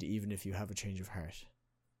have made even if you have a change of heart.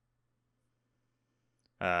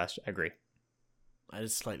 Agree. I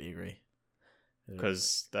just slightly agree.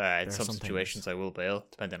 Because in some situations I will bail,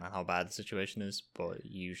 depending on how bad the situation is, but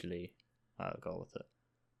usually I'll go with it.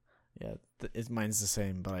 Yeah, mine's the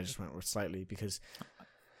same, but I just went with slightly because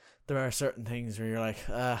there are certain things where you're like,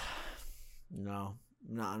 no,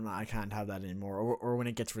 I can't have that anymore. Or when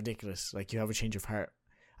it gets ridiculous, like you have a change of heart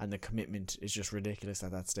and the commitment is just ridiculous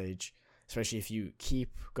at that stage, especially if you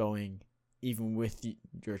keep going even with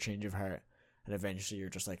your change of heart, and eventually you're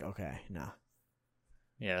just like, okay, nah.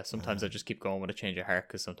 Yeah, sometimes I just keep going with a change of heart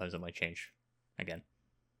because sometimes it might change again.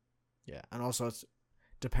 Yeah, and also it's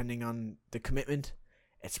depending on the commitment,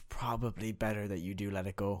 it's probably better that you do let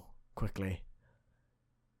it go quickly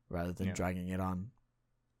rather than dragging it on.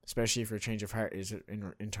 Especially if your change of heart is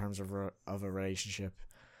in terms of a relationship,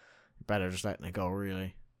 better just letting it go.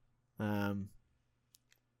 Really,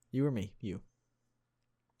 you or me? You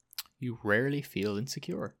rarely feel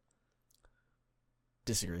insecure.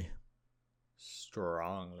 Disagree.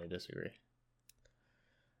 Strongly disagree.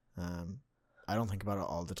 I don't think about it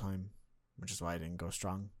all the time, which is why I didn't go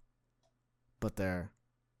strong. But there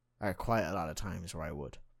are quite a lot of times where I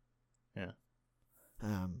would. Yeah.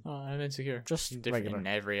 I'm insecure. Just in regular. In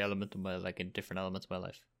every element of in different elements of my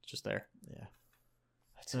life. Just there. Yeah.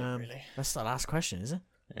 That's it, really. That's the last question, is it?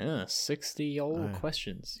 Yeah, 60 old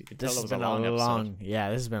questions. You can tell this it was has been a long episode. Yeah,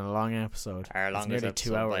 this has been a long episode. Our longest nearly episode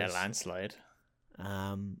 2 hours. by a landslide.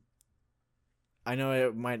 I know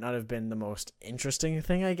it might not have been the most interesting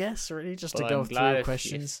thing, I guess, really, just to But go I'm glad through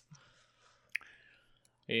questions.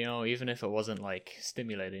 You know, even if it wasn't like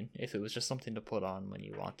stimulating, if it was just something to put on when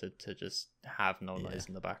you wanted to just have no noise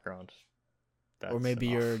in the background. Or maybe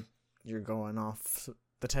you're going off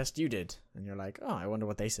the test you did and you're like, oh, I wonder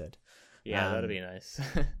what they said. Yeah, that'd be nice.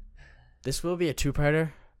 This will be a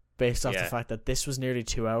two-parter based off the fact that this was nearly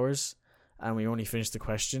 2 hours and we only finished the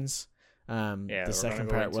questions. The second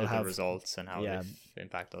part will have the results and how they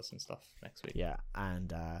impact us and stuff next week. Yeah,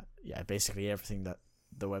 and basically everything that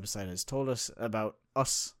the website has told us about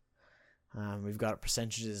us. We've got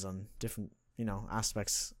percentages on different,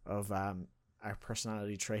 aspects of our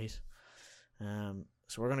personality trait.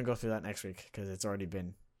 So we're gonna go through that next week because it's already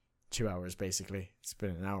been 2 hours basically. It's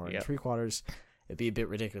been an hour and 3/4. It'd be a bit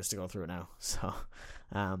ridiculous to go through it now. So,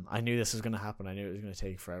 I knew this was gonna happen. I knew it was gonna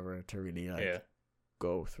take forever to really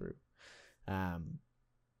go through. I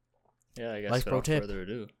guess life pro tip. Further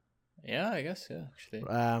ado. Yeah, I guess, actually.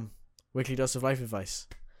 Weekly dose of life advice.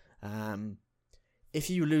 If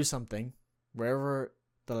you lose something, wherever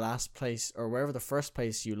the last place or wherever the first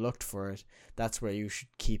place you looked for it, that's where you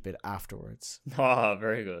should keep it afterwards. Oh,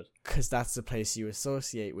 very good. Because that's the place you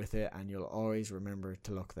associate with it, and you'll always remember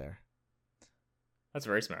to look there. That's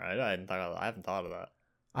very smart. I haven't thought of that.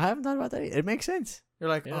 I haven't thought about that. It makes sense. You're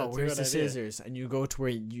like, where's the idea. scissors? And you go to where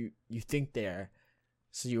you think they are,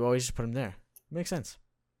 so you always just put them there. Makes sense.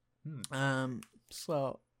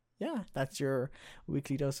 So yeah, that's your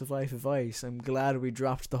weekly dose of life advice. I'm glad we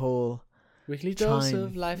dropped the whole weekly dose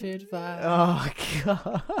of life advice. Oh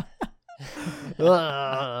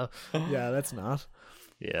god. Yeah, that's not.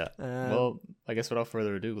 Yeah. Well, I guess without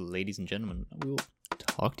further ado, ladies and gentlemen, we'll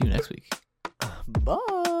talk to you next week.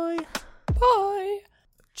 Bye. Bye.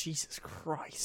 Jesus Christ.